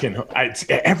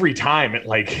 Every time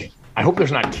I hope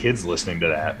there's not kids listening to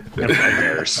that.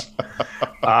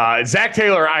 Zach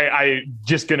Taylor, I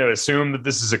just going to assume that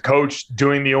this is a coach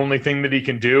doing the only thing that he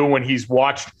can do when he's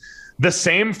watched the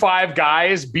same 5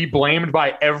 guys be blamed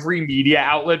by every media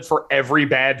outlet for every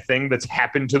bad thing that's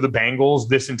happened to the Bengals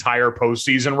this entire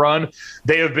postseason run.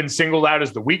 They have been singled out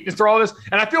as the weakness for all this.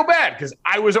 And I feel bad because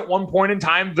I was at one point in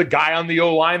time the guy on the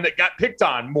O-line that got picked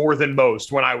on more than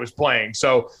most when I was playing.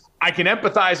 So I can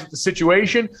empathize with the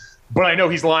situation, but I know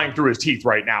he's lying through his teeth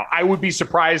right now. I would be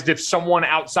surprised if someone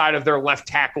outside of their left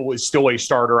tackle is still a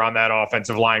starter on that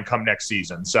offensive line come next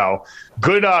season. So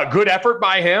good effort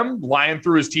by him, lying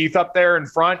through his teeth up there in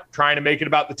front, trying to make it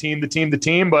about the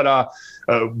team. But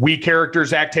weak character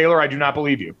Zach Taylor, I do not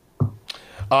believe you.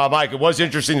 Mike, it was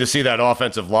interesting to see that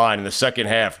offensive line in the second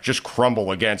half just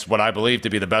crumble against what I believe to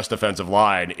be the best defensive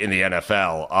line in the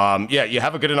NFL. You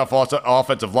have a good enough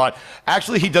offensive line.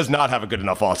 Actually, he does not have a good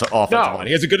enough offensive line.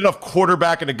 He has a good enough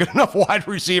quarterback and a good enough wide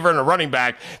receiver and a running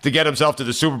back to get himself to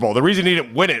the Super Bowl. The reason he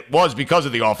didn't win it was because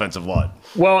of the offensive line.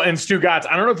 Well, and Stu Gatz,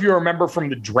 I don't know if you remember from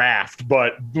the draft,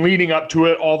 but leading up to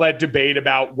it, all that debate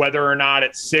about whether or not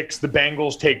at 6 the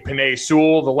Bengals take Penei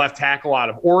Sewell, the left tackle out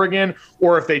of Oregon,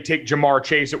 or if they take Jamar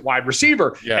Chase at wide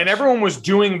receiver. Yes. And everyone was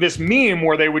doing this meme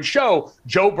where they would show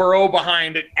Joe Burrow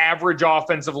behind an average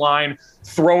offensive line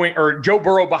throwing, or Joe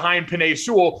Burrow behind Penei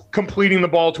Sewell completing the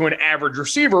ball to an average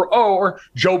receiver, or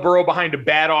Joe Burrow behind a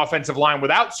bad offensive line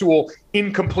without Sewell,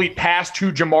 incomplete pass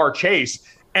to Jamar Chase.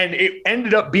 And it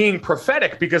ended up being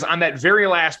prophetic because on that very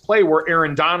last play where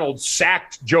Aaron Donald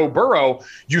sacked Joe Burrow,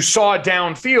 you saw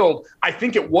downfield. I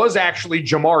think it was actually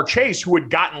Jamar Chase who had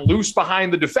gotten loose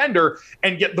behind the defender,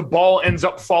 and yet the ball ends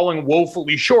up falling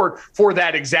woefully short for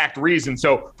that exact reason.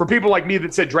 So for people like me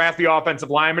that said draft the offensive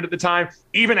lineman at the time,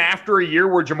 even after a year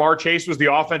where Jamar Chase was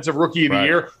the offensive rookie of the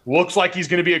year, looks like he's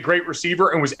going to be a great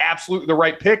receiver and was absolutely the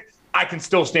right pick, I can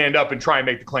still stand up and try and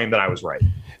make the claim that I was right.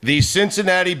 The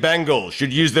Cincinnati Bengals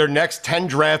should use their next 10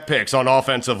 draft picks on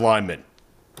offensive linemen.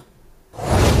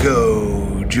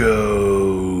 Go,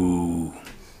 Joe.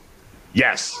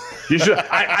 Yes. You should.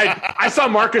 I saw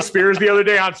Marcus Spears the other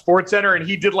day on SportsCenter, and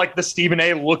he did like the Stephen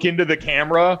A. look into the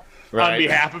camera on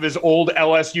behalf of his old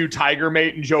LSU Tiger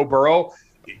mate and Joe Burrow.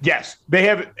 Yes, they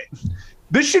have.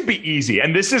 This should be easy.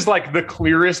 And this is like the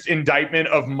clearest indictment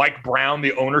of Mike Brown,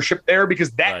 the ownership there, because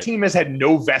that team has had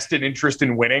no vested interest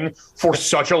in winning for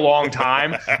such a long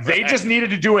time. They just needed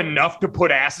to do enough to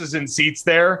put asses in seats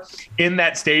there in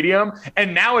that stadium.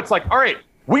 And now it's like, all right,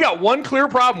 we got one clear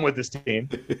problem with this team.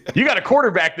 You got a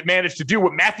quarterback that managed to do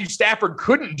what Matthew Stafford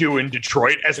couldn't do in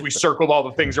Detroit as we circled all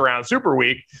the things around Super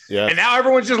Week. Yes. And now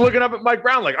everyone's just looking up at Mike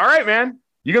Brown like, all right, man.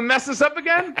 You gonna mess this up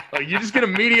again? Like, you just gonna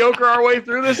mediocre our way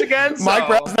through this again? So. Mike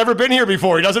Brown's never been here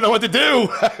before. He doesn't know what to do.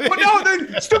 But no,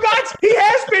 Stu Gatz, he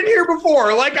has been here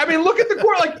before. Like, I mean, look at the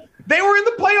court. Like, they were in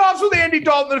the playoffs with Andy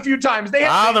Dalton a few times. They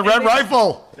had, the Red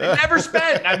Rifle. They never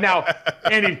spent. And now,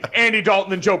 Andy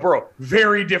Dalton and Joe Burrow,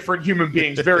 very different human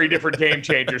beings, very different game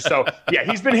changers. So, yeah,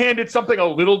 he's been handed something a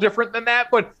little different than that,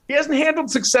 but he hasn't handled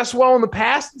success well in the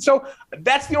past. And so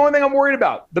that's the only thing I'm worried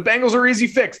about. The Bengals are easy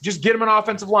fix. Just get them an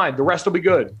offensive line. The rest will be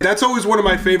good. That's always one of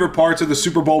my favorite parts of the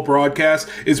Super Bowl broadcast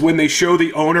is when they show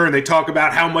the owner and they talk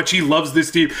about how much he loves this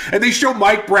team. And they show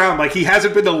Mike Brown like he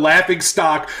hasn't been the laughing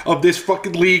stock of this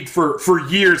fucking league for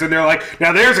years. And they're like,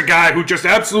 now there's a guy who just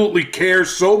absolutely cares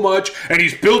so much and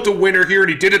he's built a winner here and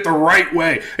he did it the right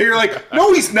way. And you're like,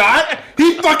 no, he's not.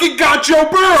 He fucking got Joe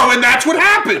Burrow and that's what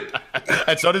happened.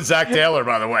 And so did Zach Taylor,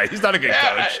 by the way. He's not a good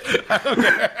coach.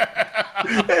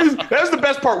 That was the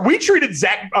best part. We treated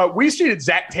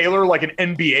Zach Taylor like an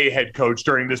NBA head coach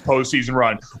during this postseason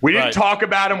run. We didn't talk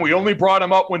about him. We only brought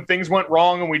him up when things went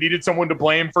wrong and we needed someone to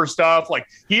blame for stuff. Like,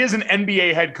 he is an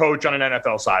NBA head coach on an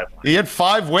NFL sideline. He had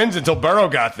 5 wins until Burrow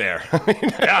got there. I mean,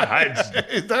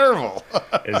 it's terrible.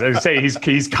 As I say,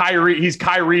 he's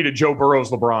Kyrie to Joe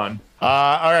Burrow's LeBron.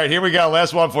 All right, here we go.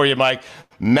 Last one for you, Mike.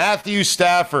 Matthew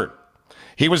Stafford.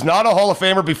 He was not a Hall of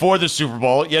Famer before the Super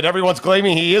Bowl, yet everyone's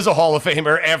claiming he is a Hall of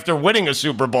Famer after winning a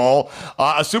Super Bowl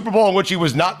in which he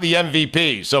was not the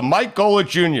MVP. So, Mike Golic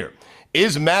Jr.,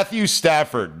 is Matthew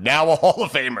Stafford now a Hall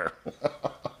of Famer?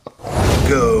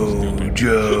 Go,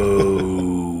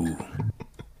 Joe.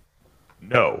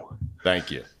 No. Thank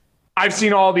you. I've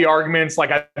seen all the arguments.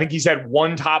 Like, I think he's had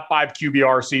 1 top 5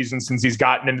 QBR season since he's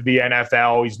gotten into the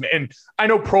NFL. And I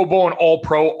know Pro Bowl and All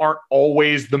Pro aren't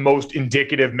always the most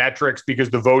indicative metrics because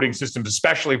the voting systems,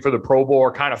 especially for the Pro Bowl,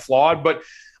 are kind of flawed. But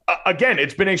again,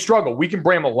 it's been a struggle. We can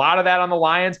blame a lot of that on the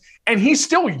Lions. And he's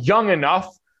still young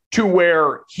enough to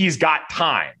where he's got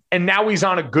time. And now he's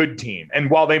on a good team.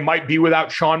 And while they might be without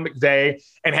Sean McVay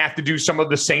and have to do some of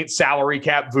the Saints salary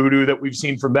cap voodoo that we've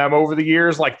seen from them over the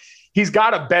years, like, he's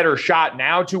got a better shot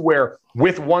now to where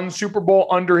with 1 Super Bowl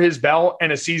under his belt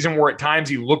and a season where at times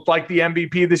he looked like the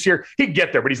MVP this year, he'd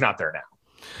get there, but he's not there now.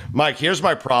 Mike, here's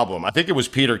my problem. I think it was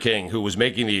Peter King who was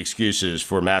making the excuses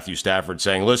for Matthew Stafford,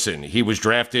 saying, listen, he was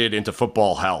drafted into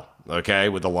football hell, okay,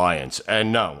 with the Lions.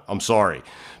 And no, I'm sorry,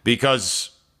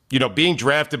 because being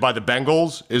drafted by the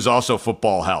Bengals is also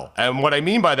football hell. And what I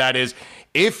mean by that is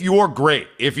If you're great,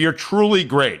 if you're truly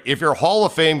great, if you're Hall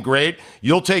of Fame great,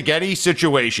 you'll take any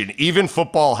situation, even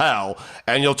football hell,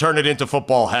 and you'll turn it into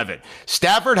football heaven.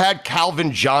 Stafford had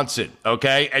Calvin Johnson,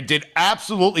 okay, and did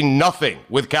absolutely nothing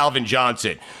with Calvin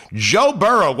Johnson. Joe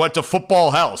Burrow went to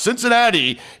football hell.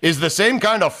 Cincinnati is the same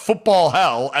kind of football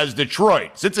hell as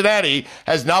Detroit. Cincinnati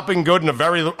has not been good in a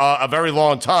very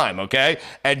long time, okay?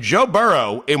 And Joe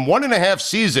Burrow, in 1.5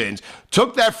 seasons,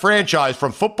 took that franchise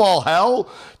from football hell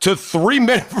to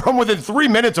from within 3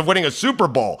 minutes of winning a Super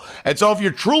Bowl. And so if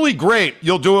you're truly great,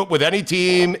 you'll do it with any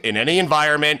team, in any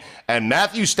environment. And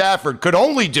Matthew Stafford could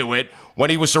only do it when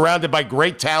he was surrounded by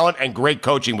great talent and great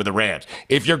coaching with the Rams.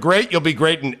 If you're great, you'll be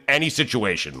great in any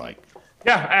situation, Mike.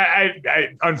 Yeah, I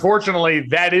unfortunately,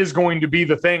 that is going to be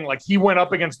the thing. Like, he went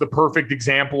up against the perfect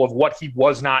example of what he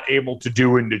was not able to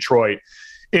do in Detroit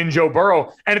in Joe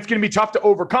Burrow, and it's going to be tough to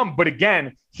overcome. But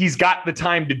again, he's got the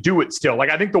time to do it still. Like,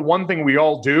 I think the one thing we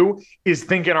all do is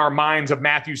think in our minds of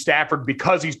Matthew Stafford,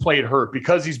 because he's played hurt,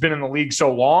 because he's been in the league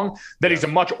so long, that he's a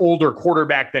much older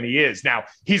quarterback than he is. Now,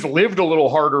 he's lived a little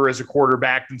harder as a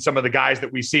quarterback than some of the guys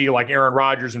that we see, like Aaron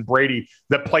Rodgers and Brady,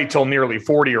 that play till nearly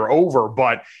 40 or over,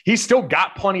 but he's still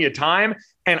got plenty of time.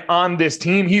 And on this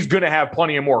team, he's going to have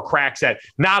plenty of more cracks at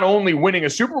not only winning a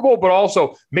Super Bowl, but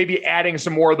also maybe adding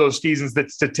some more of those seasons that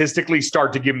statistically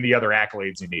start to give him the other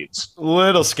accolades he needs.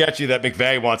 Little sketchy that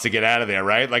McVay wants to get out of there,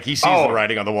 right? Like, he sees the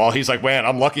writing on the wall. He's like, man,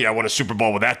 I'm lucky I won a Super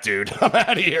Bowl with that dude. I'm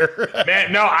out of here.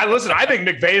 Man, no, I think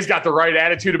McVay's got the right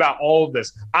attitude about all of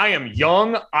this. I am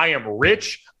young. I am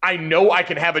rich. I know I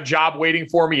can have a job waiting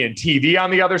for me in TV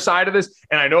on the other side of this.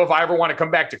 And I know if I ever want to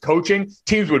come back to coaching,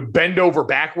 teams would bend over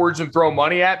backwards and throw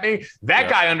money at me. That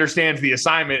guy understands the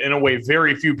assignment in a way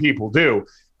very few people do.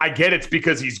 I get it's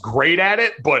because he's great at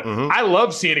it, but I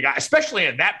love seeing a guy, especially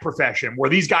in that profession, where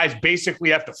these guys basically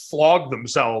have to flog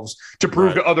themselves to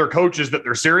prove to other coaches that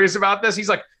they're serious about this. He's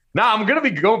like, nah, I'm going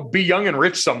to be young and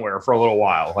rich somewhere for a little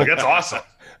while. Like, that's awesome.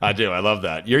 I do. I love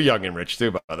that. You're young and rich too,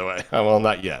 by the way. Well,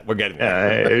 not yet. We're getting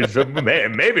there.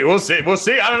 Maybe we'll see. We'll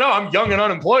see. I don't know. I'm young and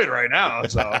unemployed right now,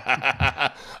 so all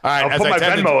right. I'll put my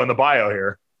Venmo in the bio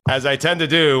here. As I tend to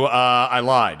do, I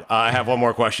lied. I have one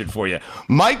more question for you.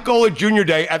 Mike Golic Jr.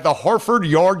 Day at the Hartford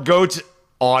Yard Goats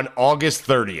on August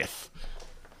 30th.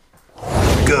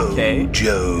 Go,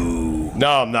 Joe.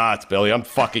 No, I'm not, Billy. I'm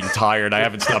fucking tired. I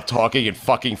haven't stopped talking in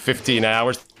fucking 15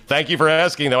 hours. Thank you for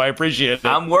asking, though. I appreciate it.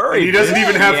 I'm worried. And he doesn't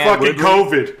even have fucking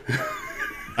COVID.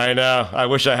 I know. I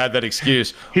wish I had that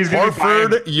excuse.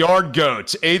 Hartford Yard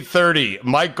Goats, 8:30.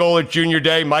 Mike Golic Jr.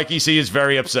 Day. Mikey C is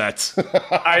very upset.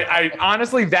 I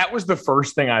honestly, that was the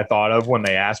first thing I thought of when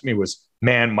they asked me was,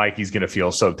 man, Mikey's going to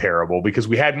feel so terrible, because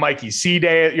we had Mikey C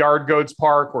Day at Yard Goats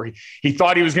Park where he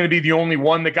thought he was going to be the only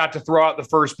one that got to throw out the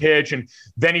first pitch. And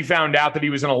then he found out that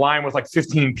he was in a line with like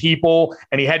 15 people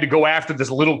and he had to go after this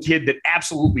little kid that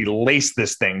absolutely laced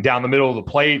this thing down the middle of the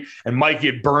plate. And Mikey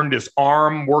had burned his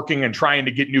arm working and trying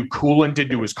to get new coolant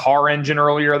into his car engine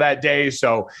earlier that day.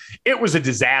 So it was a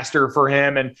disaster for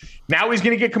him. And now he's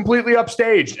going to get completely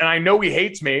upstaged. And I know he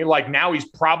hates me. Like, now he's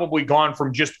probably gone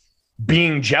from just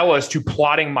being jealous to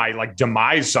plotting my like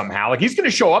demise somehow. Like, he's going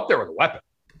to show up there with a weapon.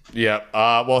 Yeah.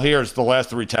 Well, here's the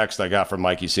last 3 texts I got from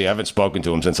Mikey C. I haven't spoken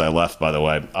to him since I left, by the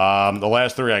way. The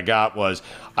last 3 I got was,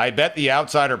 I bet the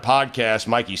Outsider podcast,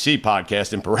 Mikey C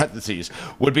podcast in parentheses,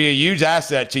 would be a huge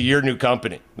asset to your new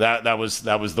company. That was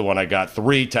the one I got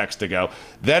 3 texts ago.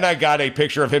 Then I got a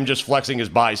picture of him just flexing his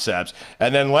biceps.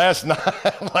 And then last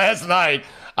night,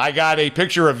 I got a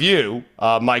picture of you,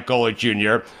 Mike Golic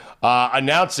Jr.,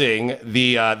 announcing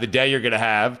the day you're going to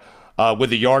have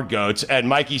with the Yard Goats, and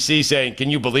Mikey C saying,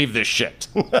 "Can you believe this shit?"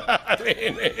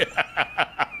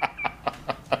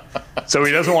 So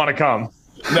he doesn't want to come.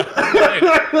 No,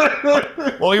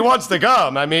 well, he wants to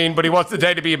come. I mean, but he wants the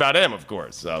day to be about him, of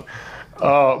course. So.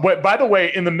 But by the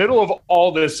way, in the middle of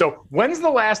all this, so when's the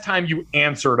last time you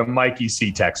answered a Mikey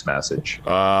C text message?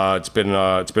 It's been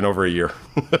over a year.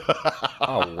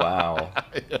 Oh wow!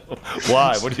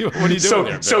 Why? What are you doing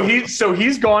there, Bill? So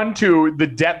he's gone to the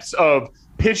depths of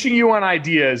pitching you on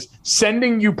ideas,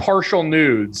 sending you partial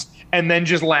nudes, and then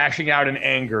just lashing out in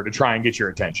anger to try and get your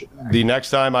attention. The next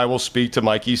time I will speak to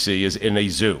Mikey C is in a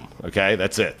Zoom. Okay,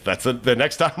 that's it. That's the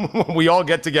next time we all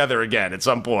get together again at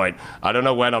some point. I don't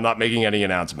know when. I'm not making any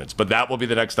announcements, but that will be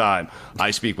the next time I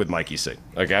speak with Mikey C.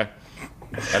 Okay,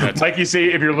 and Mikey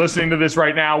C, if you're listening to this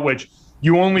right now, which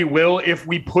you only will if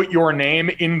we put your name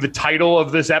in the title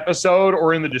of this episode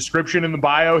or in the description in the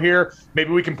bio here. Maybe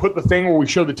we can put the thing where we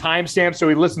show the timestamp so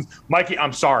he listens. Mikey,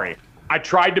 I'm sorry. I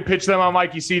tried to pitch them on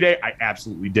Mikey C Day. I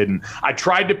absolutely didn't. I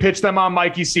tried to pitch them on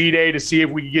Mikey C Day to see if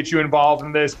we could get you involved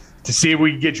in this, to see if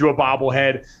we could get you a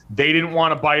bobblehead. They didn't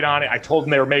want to bite on it. I told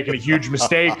them they were making a huge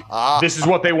mistake. This is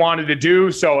what they wanted to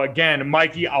do. So again,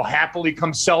 Mikey, I'll happily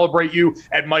come celebrate you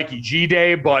at Mikey G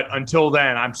Day, but until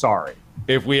then, I'm sorry.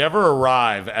 If we ever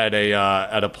arrive at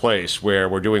a place where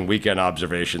we're doing weekend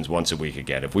observations once a week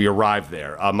again, if we arrive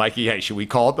there, Mikey, hey, should we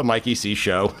call it the Mikey C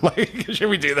Show? Should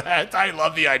we do that? I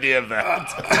love the idea of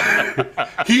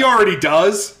that. He already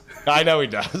does. I know he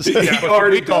does. He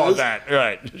already call does. it that.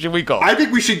 Right. Should we call it? I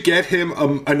think we should get him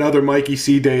another Mikey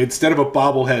C Day. Instead of a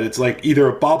bobblehead, it's like either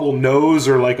a bobble nose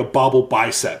or like a bobble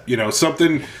bicep. You know,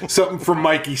 something from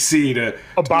Mikey C to...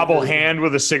 A bobble hand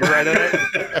with a cigarette in it.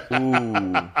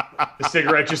 Ooh. The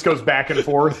cigarette just goes back and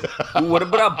forth. Ooh, what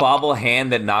about a bobble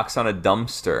hand that knocks on a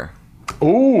dumpster?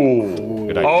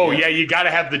 Ooh. Oh, yeah, you got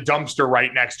to have the dumpster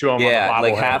right next to him. Yeah, on the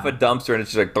like half a dumpster and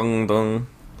it's just like dung dung.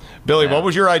 Billy, what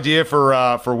was your idea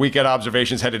for weekend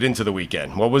observations headed into the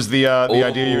weekend? What was the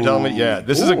idea you were telling me? Yeah,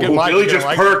 this is a good. Billy just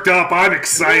perked up. I'm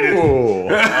excited.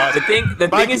 The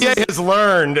thing is, has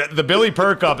learned the Billy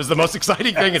perk up is the most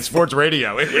exciting thing in sports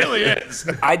radio. It really is.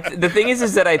 The thing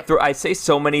is that I say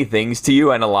so many things to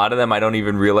you, and a lot of them I don't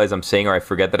even realize I'm saying, or I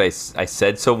forget that I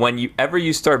said. So whenever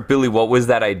you start, Billy, what was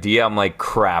that idea? I'm like,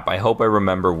 crap. I hope I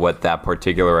remember what that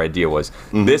particular idea was.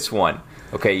 Mm-hmm. This one.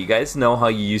 Okay, you guys know how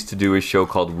you used to do a show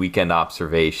called Weekend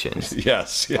Observations.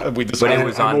 Yes, yeah, we but it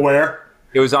was I'm aware.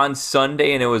 It was on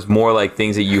Sunday, and it was more like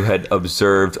things that you had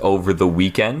observed over the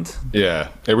weekend. Yeah,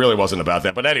 it really wasn't about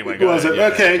that. But anyway, it wasn't. Yeah.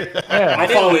 Okay, I'll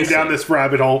follow you down this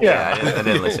rabbit hole. Yeah, I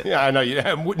didn't listen. Yeah, I know.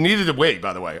 Neither did we,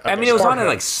 by the way. I mean, it was on at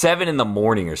like 7 a.m.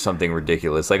 or something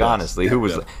ridiculous. Like, honestly, who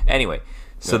was... Anyway,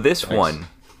 so this one,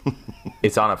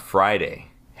 it's on a Friday,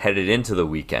 headed into the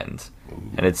weekend,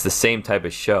 and it's the same type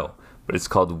of show. But it's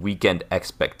called Weekend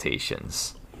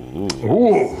Expectations.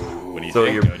 Ooh. So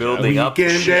you're building up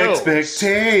Weekend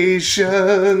Expectations.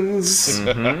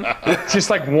 Mm-hmm. Just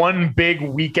like one big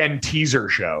weekend teaser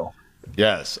show.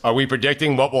 Yes. Are we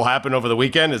predicting what will happen over the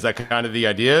weekend? Is that kind of the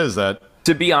idea? Is that...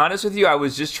 To be honest with you, I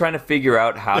was just trying to figure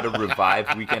out how to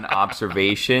revive Weekend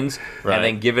Observations and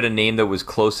then give it a name that was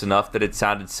close enough that it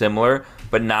sounded similar,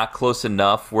 but not close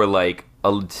enough where like a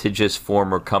litigious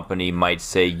former company might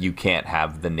say you can't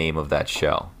have the name of that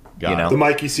show. You know? The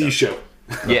Mikey C Show.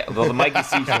 Yeah, well, the Mikey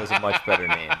C Show is a much better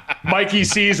name. Mikey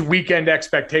C's Weekend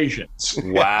Expectations.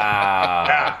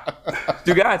 Wow.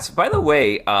 Dude, guys, by the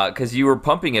way, because you were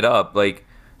pumping it up, like,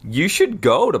 you should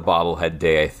go to Bobblehead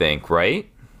Day, I think, right?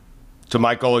 To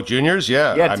Mike Golick Jr.'s?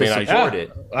 Yeah. Yeah, to support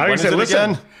it. I said,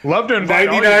 listen, love to invite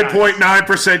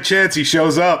 99.9% chance he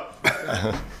shows up.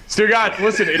 Stugat,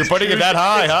 listen, you're putting it that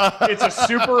high, huh? It's a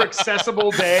super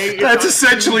accessible day. That's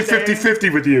essentially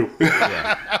 50-50 with you.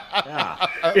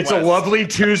 It's a lovely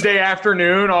Tuesday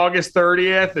afternoon, August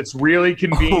 30th. It's really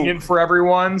convenient for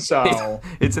everyone. So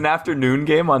it's an afternoon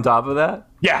game on top of that?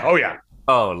 Yeah. Oh, yeah.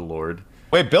 Oh, Lord.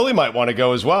 Wait, Billy might want to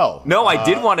go as well. No, I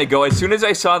did want to go. As soon as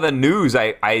I saw the news,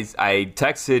 I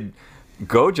texted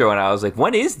Gojo and I was like,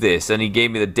 when is this? And he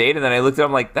gave me the date, and then I looked at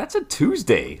him like, that's a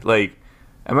Tuesday. Like,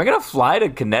 am I going to fly to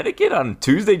Connecticut on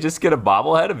Tuesday just to get a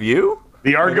bobblehead of you?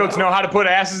 The Yard Goats know how to put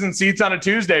asses in seats on a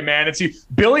Tuesday, man. And see,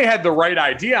 Billy had the right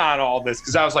idea on all this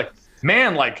because I was like,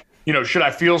 man, like, you know, should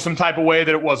I feel some type of way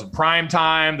that it wasn't prime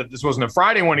time, that this wasn't a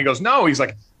Friday one? He goes, no. He's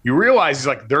like, you realize, he's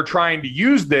like, they're trying to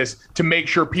use this to make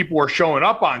sure people are showing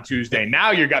up on Tuesday.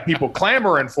 Now you got people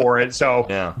clamoring for it.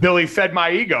 So Billy fed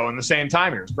my ego in the same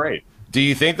time here. It's great. Do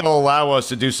you think they'll allow us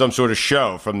to do some sort of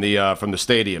show from the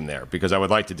stadium there? Because I would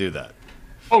like to do that.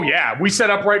 Oh, yeah. We set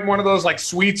up right in one of those, like,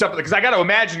 suites up. Because I got to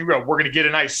imagine, we're going to get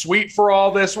a nice suite for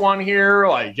all this one here.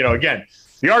 Like, you know, again,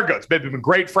 the Yard Goats, they've been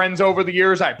great friends over the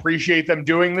years. I appreciate them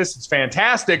doing this. It's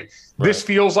fantastic. Right. This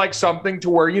feels like something to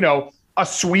where, you know, a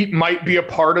suite might be a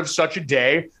part of such a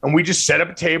day. And we just set up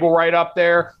a table right up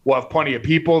there. We'll have plenty of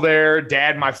people there.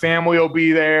 Dad, my family will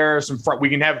be there. We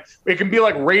can have, it can be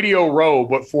like Radio Row,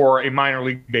 but for a minor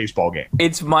league baseball game.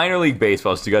 It's minor league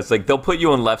baseball, so guys, like, they'll put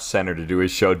you in left center to do a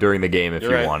show during the game if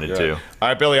you wanted to. All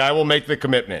right, Billy, I will make the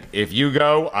commitment. If you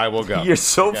go, I will go. You're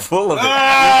so full of it.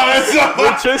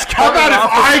 We're just how about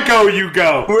if I go, you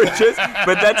go?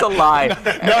 But that's a lie.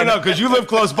 No, because you live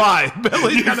close by.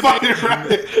 Billy's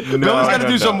got to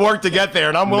do some work to get there,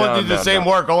 and I'm willing to do the same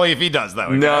work only if he does, though.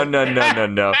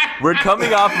 No. We're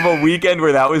coming off of a weekend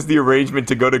where that was the arrangement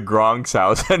to go to Gronk's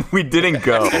house, and we didn't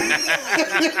go.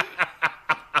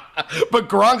 But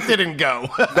Gronk didn't go.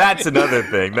 That's another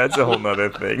thing. That's a whole nother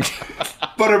thing.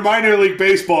 But a minor league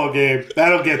baseball game,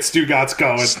 that'll get Stu Gotts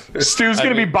going. Stu's going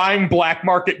to be buying black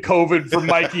market COVID for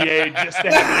Mikey A just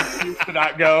to have an excuse to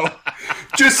not go.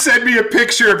 Just send me a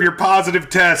picture of your positive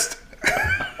test.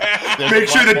 Make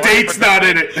sure the date's not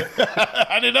in it.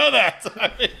 I didn't know that.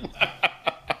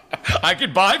 I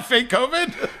could buy fake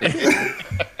COVID.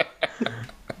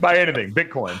 Buy anything,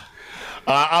 Bitcoin.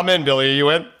 I'm in, Billy. Are you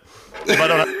in? If I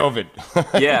don't have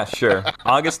COVID. Yeah, sure.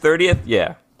 August 30th?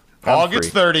 Yeah.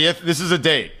 August 30th. This is a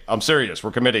date. I'm serious.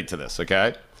 We're committing to this,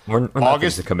 okay? We're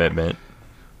August a commitment.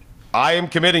 I am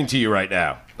committing to you right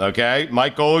now, okay?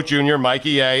 Mike Golic Jr.,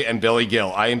 Mikey A., and Billy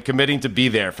Gill. I am committing to be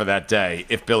there for that day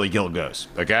if Billy Gill goes,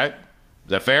 okay? Is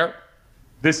that fair?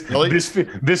 This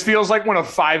feels like when a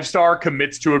 5-star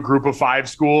commits to a group of 5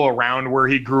 school around where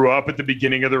he grew up at the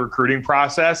beginning of the recruiting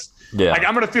process. Yeah. Like,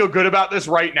 I'm going to feel good about this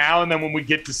right now, and then when we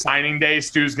get to signing day,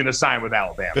 Stu's going to sign with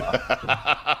Alabama.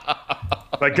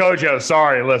 Like, Gojo,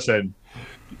 sorry, listen.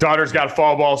 Daughter's got a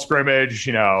fall ball scrimmage,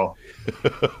 you know.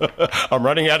 I'm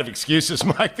running out of excuses,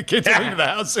 Mike. The kids are leaving the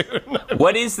house soon.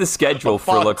 What is the schedule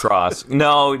for lacrosse?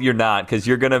 No, you're not, because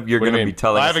you're gonna be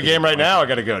telling. I have a game right now I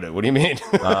got to go to. What do you mean?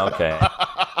 Okay.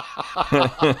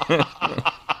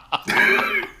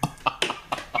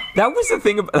 That was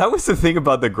the thing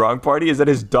about the Gronk party, is that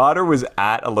his daughter was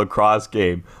at a lacrosse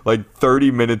game like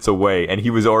 30 minutes away, and he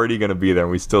was already going to be there,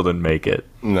 and we still didn't make it.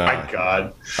 No. My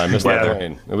God. I missed that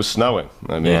train. It was snowing.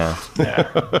 I mean, yeah.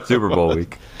 Super Bowl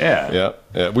week. Yeah.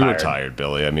 We were tired,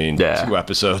 Billy. I mean, 2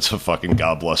 episodes of fucking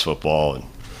God Bless Football, and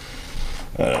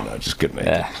I don't know, just couldn't make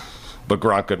it. But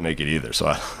Gronk couldn't make it either,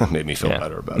 so it made me feel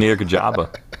better about it. Neither could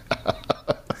Jabba.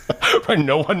 Right,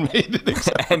 no one made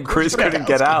it. And Chris couldn't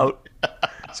get out.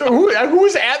 So who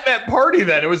was at that party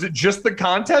then? Was it just the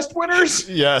contest winners?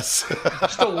 Yes.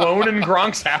 Just alone in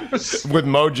Gronk's house? With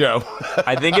Mojo.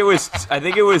 I think it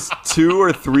was 2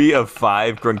 or 3 of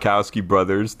 5 Gronkowski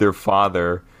brothers, their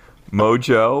father,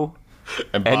 Mojo,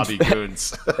 and Bobby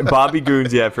Goons. Bobby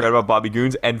Goons, yeah, I forgot about Bobby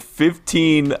Goons. And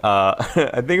 15, I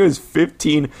think it was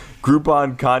 15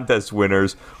 Groupon contest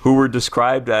winners who were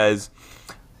described as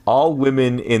all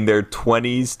women in their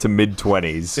 20s to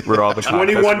mid-20s were all the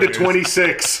 21 to winners.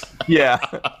 26. Yeah.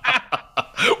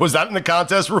 Was that in the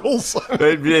contest rules?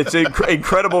 It's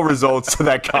incredible results to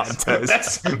that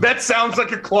contest. That sounds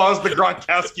like a clause the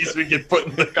Gronkowskis would get put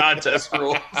in the contest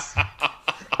rules.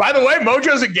 By the way,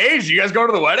 Mojo's engaged. You guys going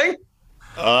to the wedding?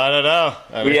 I don't know.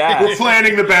 I mean, We're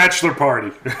planning the bachelor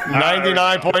party.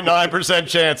 99.9%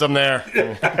 chance I'm there.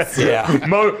 Yeah.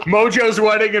 Mojo's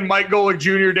wedding and Mike Golic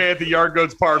Jr. Day at the Yard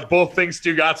Goats Park. Both things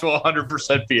Stu Gotts will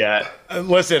 100% be at.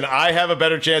 Listen, I have a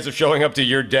better chance of showing up to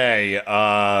your day than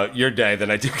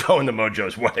I do going to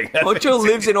Mojo's wedding. Mojo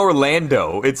lives in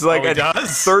Orlando. It's like a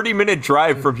 30-minute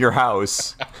drive from your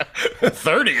house.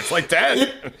 30? It's like 10.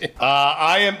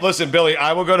 Listen, Billy,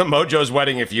 I will go to Mojo's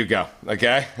wedding if you go,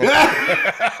 okay?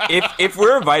 If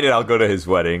we're invited, I'll go to his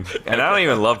wedding. And I don't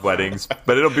even love weddings,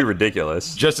 but it'll be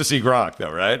ridiculous. Just to see Gronk,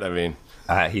 though, right? I mean,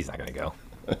 he's not going to go.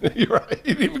 You're right.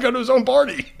 He didn't even go to his own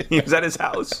party. He was at his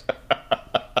house.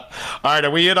 All right,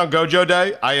 are we in on Gojo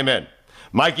Day? I am in.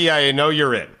 Mikey, I know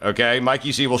you're in, okay?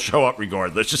 Mikey C will show up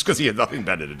regardless, just because he had nothing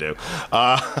better to do.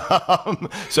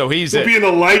 So he's He'll be in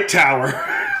the light tower.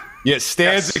 Yeah,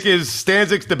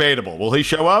 Stanczyk's debatable. Will he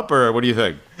show up, or what do you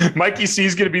think? Mikey C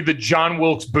is going to be the John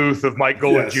Wilkes Booth of Mike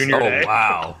Golic Jr. Day. Oh,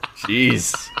 wow.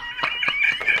 Jeez.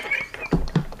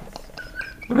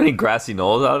 Have any grassy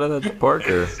knolls out of that park?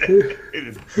 Or?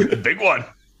 Big one.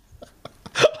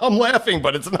 I'm laughing,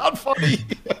 but it's not funny.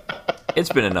 It's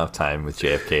been enough time with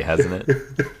JFK, hasn't it?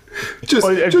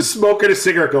 Just smoking a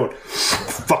cigarette going,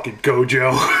 fucking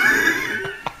Gojo.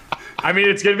 I mean,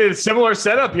 it's going to be a similar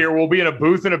setup here. We'll be in a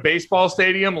booth in a baseball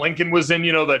stadium. Lincoln was in,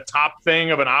 the top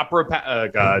thing of an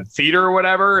opera theater or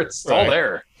whatever. It's all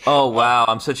there. Oh, wow.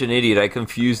 I'm such an idiot. I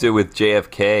confused it with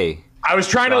JFK. I was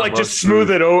trying to just smooth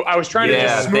it. I was trying to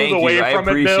just smooth away from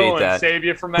it, Bill, and save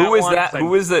you from that. Who was that? Who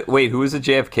was the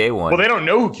JFK one? Well, they don't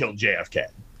know who killed JFK.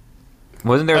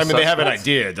 Wasn't there? They have an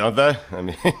idea, don't they? I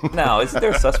mean, no, isn't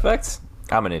there suspects?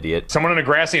 I'm an idiot. Someone in a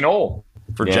grassy knoll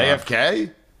for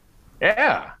JFK.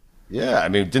 Yeah. Yeah, I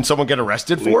mean, didn't someone get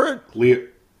arrested for it?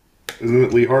 Isn't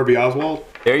it Lee Harvey Oswald?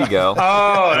 There you go.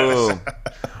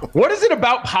 What is it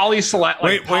about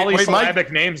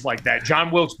polysyllabic names like that?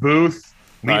 John Wilkes Booth,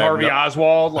 Lee Harvey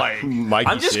Oswald,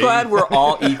 I'm just glad we're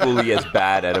all equally as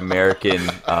bad at American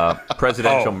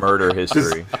presidential murder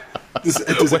history.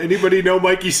 Does anybody know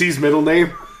Mikey C's middle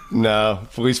name? No,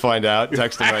 please find out.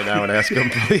 Text him right now and ask him.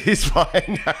 Please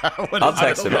find out. I'll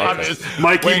text him.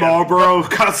 Mikey Marlboro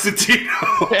Constantino.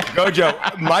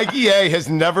 Gojo, Mikey A has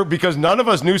never, because none of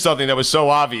us knew something that was so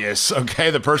obvious, okay?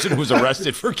 The person who was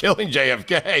arrested for killing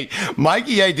JFK.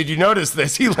 Mikey A, did you notice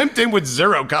this? He limped in with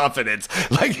zero confidence.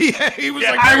 He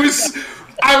was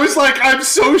I was like, I'm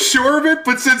so sure of it,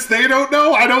 but since they don't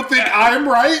know, I don't think I'm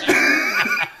right.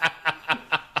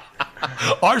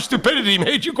 Our stupidity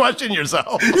made you question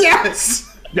yourself.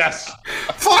 Yes. Yes.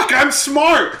 Fuck, I'm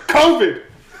smart. COVID.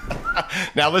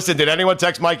 Now listen, did anyone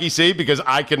text Mikey C? Because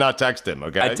I cannot text him,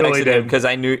 okay? I texted him because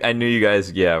I knew you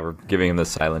guys, were giving him the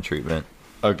silent treatment.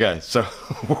 Okay, so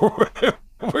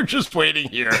we're just waiting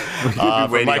here for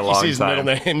Mikey C's middle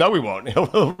name. No, we won't.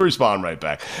 He'll respond right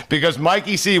back. Because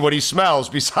Mikey C, what he smells,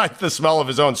 besides the smell of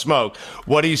his own smoke,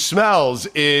 what he smells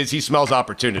is he smells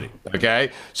opportunity,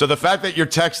 okay? So the fact that you're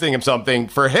texting him something,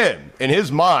 for him, in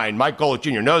his mind, Mike Golic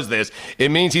Jr. knows this, it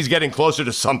means he's getting closer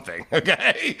to something,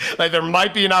 okay? Like there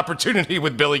might be an opportunity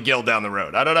with Billy Gill down the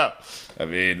road. I don't know. I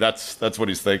mean, that's what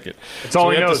he's thinking. It's all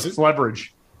he knows. It's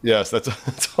leverage. Yes, that's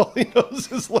all he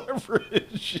knows is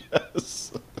leverage.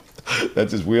 Yes.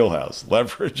 That's his wheelhouse,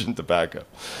 leverage and tobacco.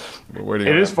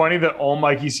 It is funny that all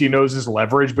Mikey C knows is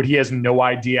leverage, but he has no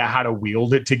idea how to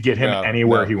wield it to get him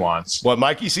anywhere he wants. What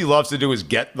Mikey C loves to do is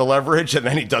get the leverage, and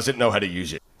then he doesn't know how to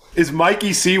use it. Is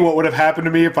Mikey C what would have happened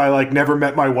to me if I never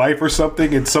met my wife or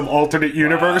something in some alternate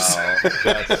universe? Wow.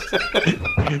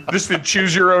 This the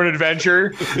choose your own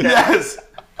adventure? Yes.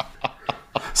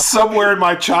 Somewhere in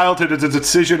my childhood is a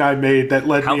decision I made that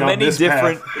led me on this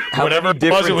path. Whatever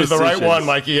it was the right one,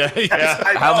 Mikey.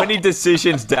 Yeah. How many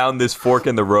decisions down this fork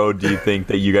in the road do you think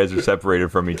that you guys are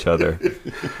separated from each other?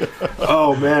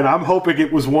 Oh, man, I'm hoping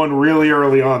it was one really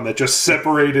early on that just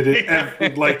separated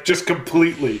it, just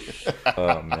completely.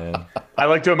 Oh, man. I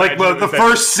like to imagine the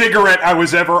first cigarette I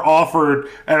was ever offered,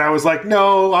 and I was like,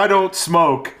 no, I don't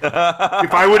smoke.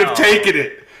 If I would have taken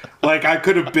it. I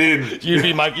could have been. You'd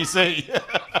be Mikey C.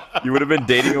 You would have been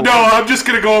dating a woman. No, I'm just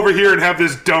going to go over here and have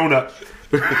this donut.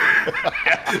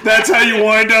 That's how you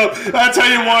wind up. That's how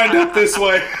you wind up this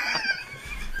way.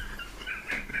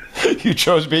 You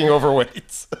chose being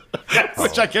overweight.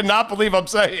 Which I cannot believe I'm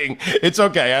saying. It's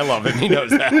okay. I love him. He knows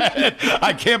that.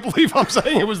 I can't believe I'm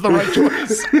saying it was the right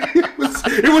choice.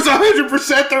 It was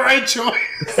 100% the right choice.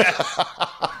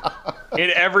 In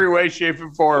every way, shape,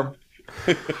 and form.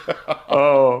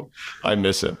 Oh, I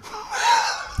miss him.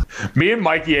 Me and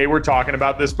Mikey A were talking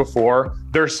about this before.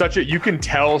 There's you can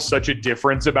tell such a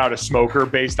difference about a smoker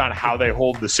based on how they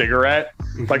hold the cigarette.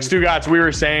 Like Stugotz, we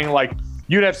were saying,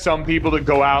 you'd have some people that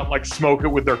go out smoke it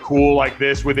with their cool like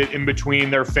this, with it in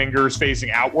between their fingers facing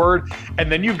outward.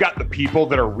 And then you've got the people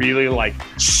that are really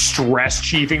stress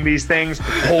chiefing these things,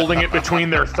 holding it between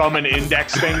their thumb and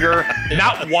index finger,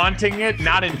 not wanting it,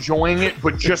 not enjoying it,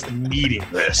 but just needing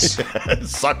this.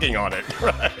 Sucking on it.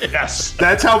 Right? Yes.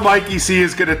 That's how Mikey C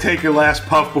is going to take your last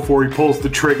puff before he pulls the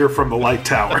trigger from the light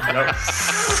tower.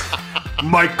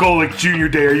 Mike Golic Jr.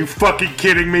 Day, are you fucking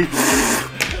kidding me?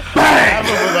 Have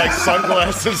him with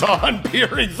sunglasses on,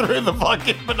 peering through the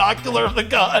fucking binocular of the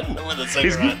gun with a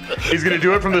cigarette. He's going to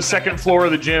do it from the second floor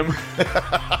of the gym.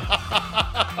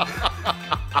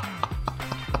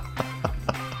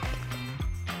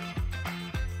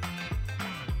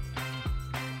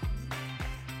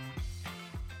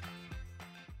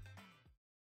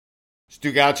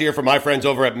 Stugotz here from my friends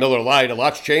over at Miller Lite. A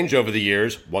lot's changed over the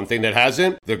years. One thing that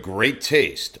hasn't, the great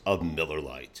taste of Miller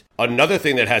Lite. Another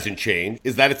thing that hasn't changed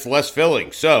is that it's less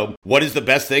filling. So, what is the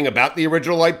best thing about the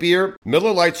original light beer?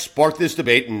 Miller Lite sparked this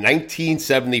debate in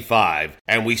 1975,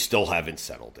 and we still haven't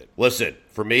settled it. Listen,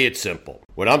 for me, it's simple.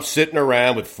 When I'm sitting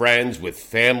around with friends, with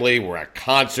family, we're at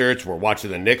concerts, we're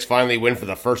watching the Knicks finally win for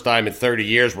the first time in 30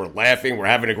 years, we're laughing, we're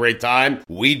having a great time,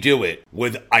 we do it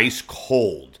with ice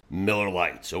cold Miller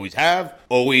Lites. Always have,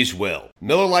 always will.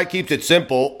 Miller Lite keeps it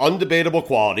simple, undebatable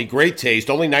quality, great taste,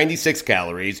 only 96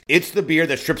 calories. It's the beer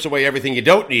that strips away everything you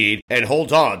don't need and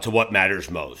holds on to what matters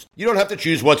most. You don't have to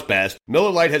choose what's best.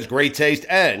 Miller Lite has great taste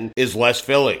and is less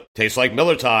filling. Tastes like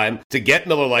Miller time. To get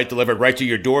Miller Lite delivered right to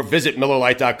your door, visit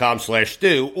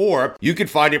MillerLite.com/stew, or you can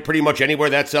find it pretty much anywhere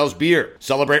that sells beer.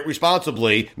 Celebrate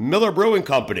responsibly. Miller Brewing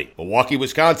Company, Milwaukee,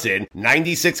 Wisconsin.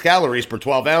 96 calories per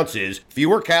 12 ounces.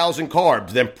 Fewer calories and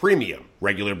carbs than premium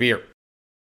regular beer.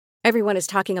 Everyone is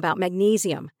talking about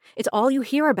magnesium. It's all you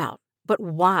hear about. But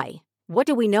why? What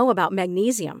do we know about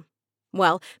magnesium?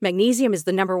 Well, magnesium is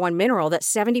the number one mineral that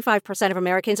 75% of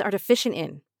Americans are deficient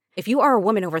in. If you are a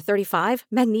woman over 35,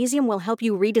 magnesium will help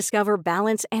you rediscover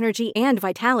balance, energy, and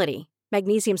vitality.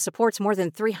 Magnesium supports more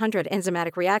than 300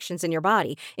 enzymatic reactions in your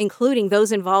body, including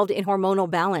those involved in hormonal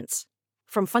balance.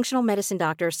 From functional medicine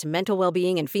doctors to mental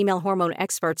well-being and female hormone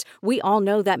experts, we all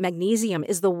know that magnesium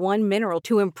is the one mineral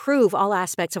to improve all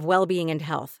aspects of well-being and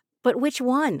health. But which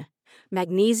one?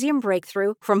 Magnesium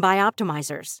Breakthrough from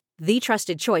Bioptimizers, the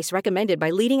trusted choice recommended by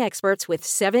leading experts with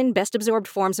 7 best-absorbed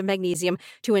forms of magnesium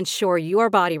to ensure your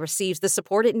body receives the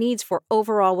support it needs for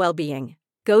overall well-being.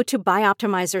 Go to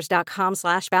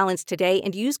bioptimizers.com/balance today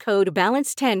and use code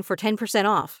BALANCE10 for 10%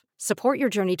 off. Support your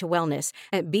journey to wellness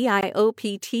at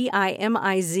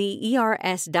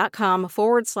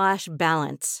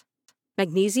bioptimizers.com/balance.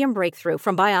 Magnesium Breakthrough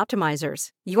from Bioptimizers,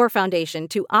 your foundation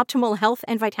to optimal health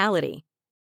and vitality.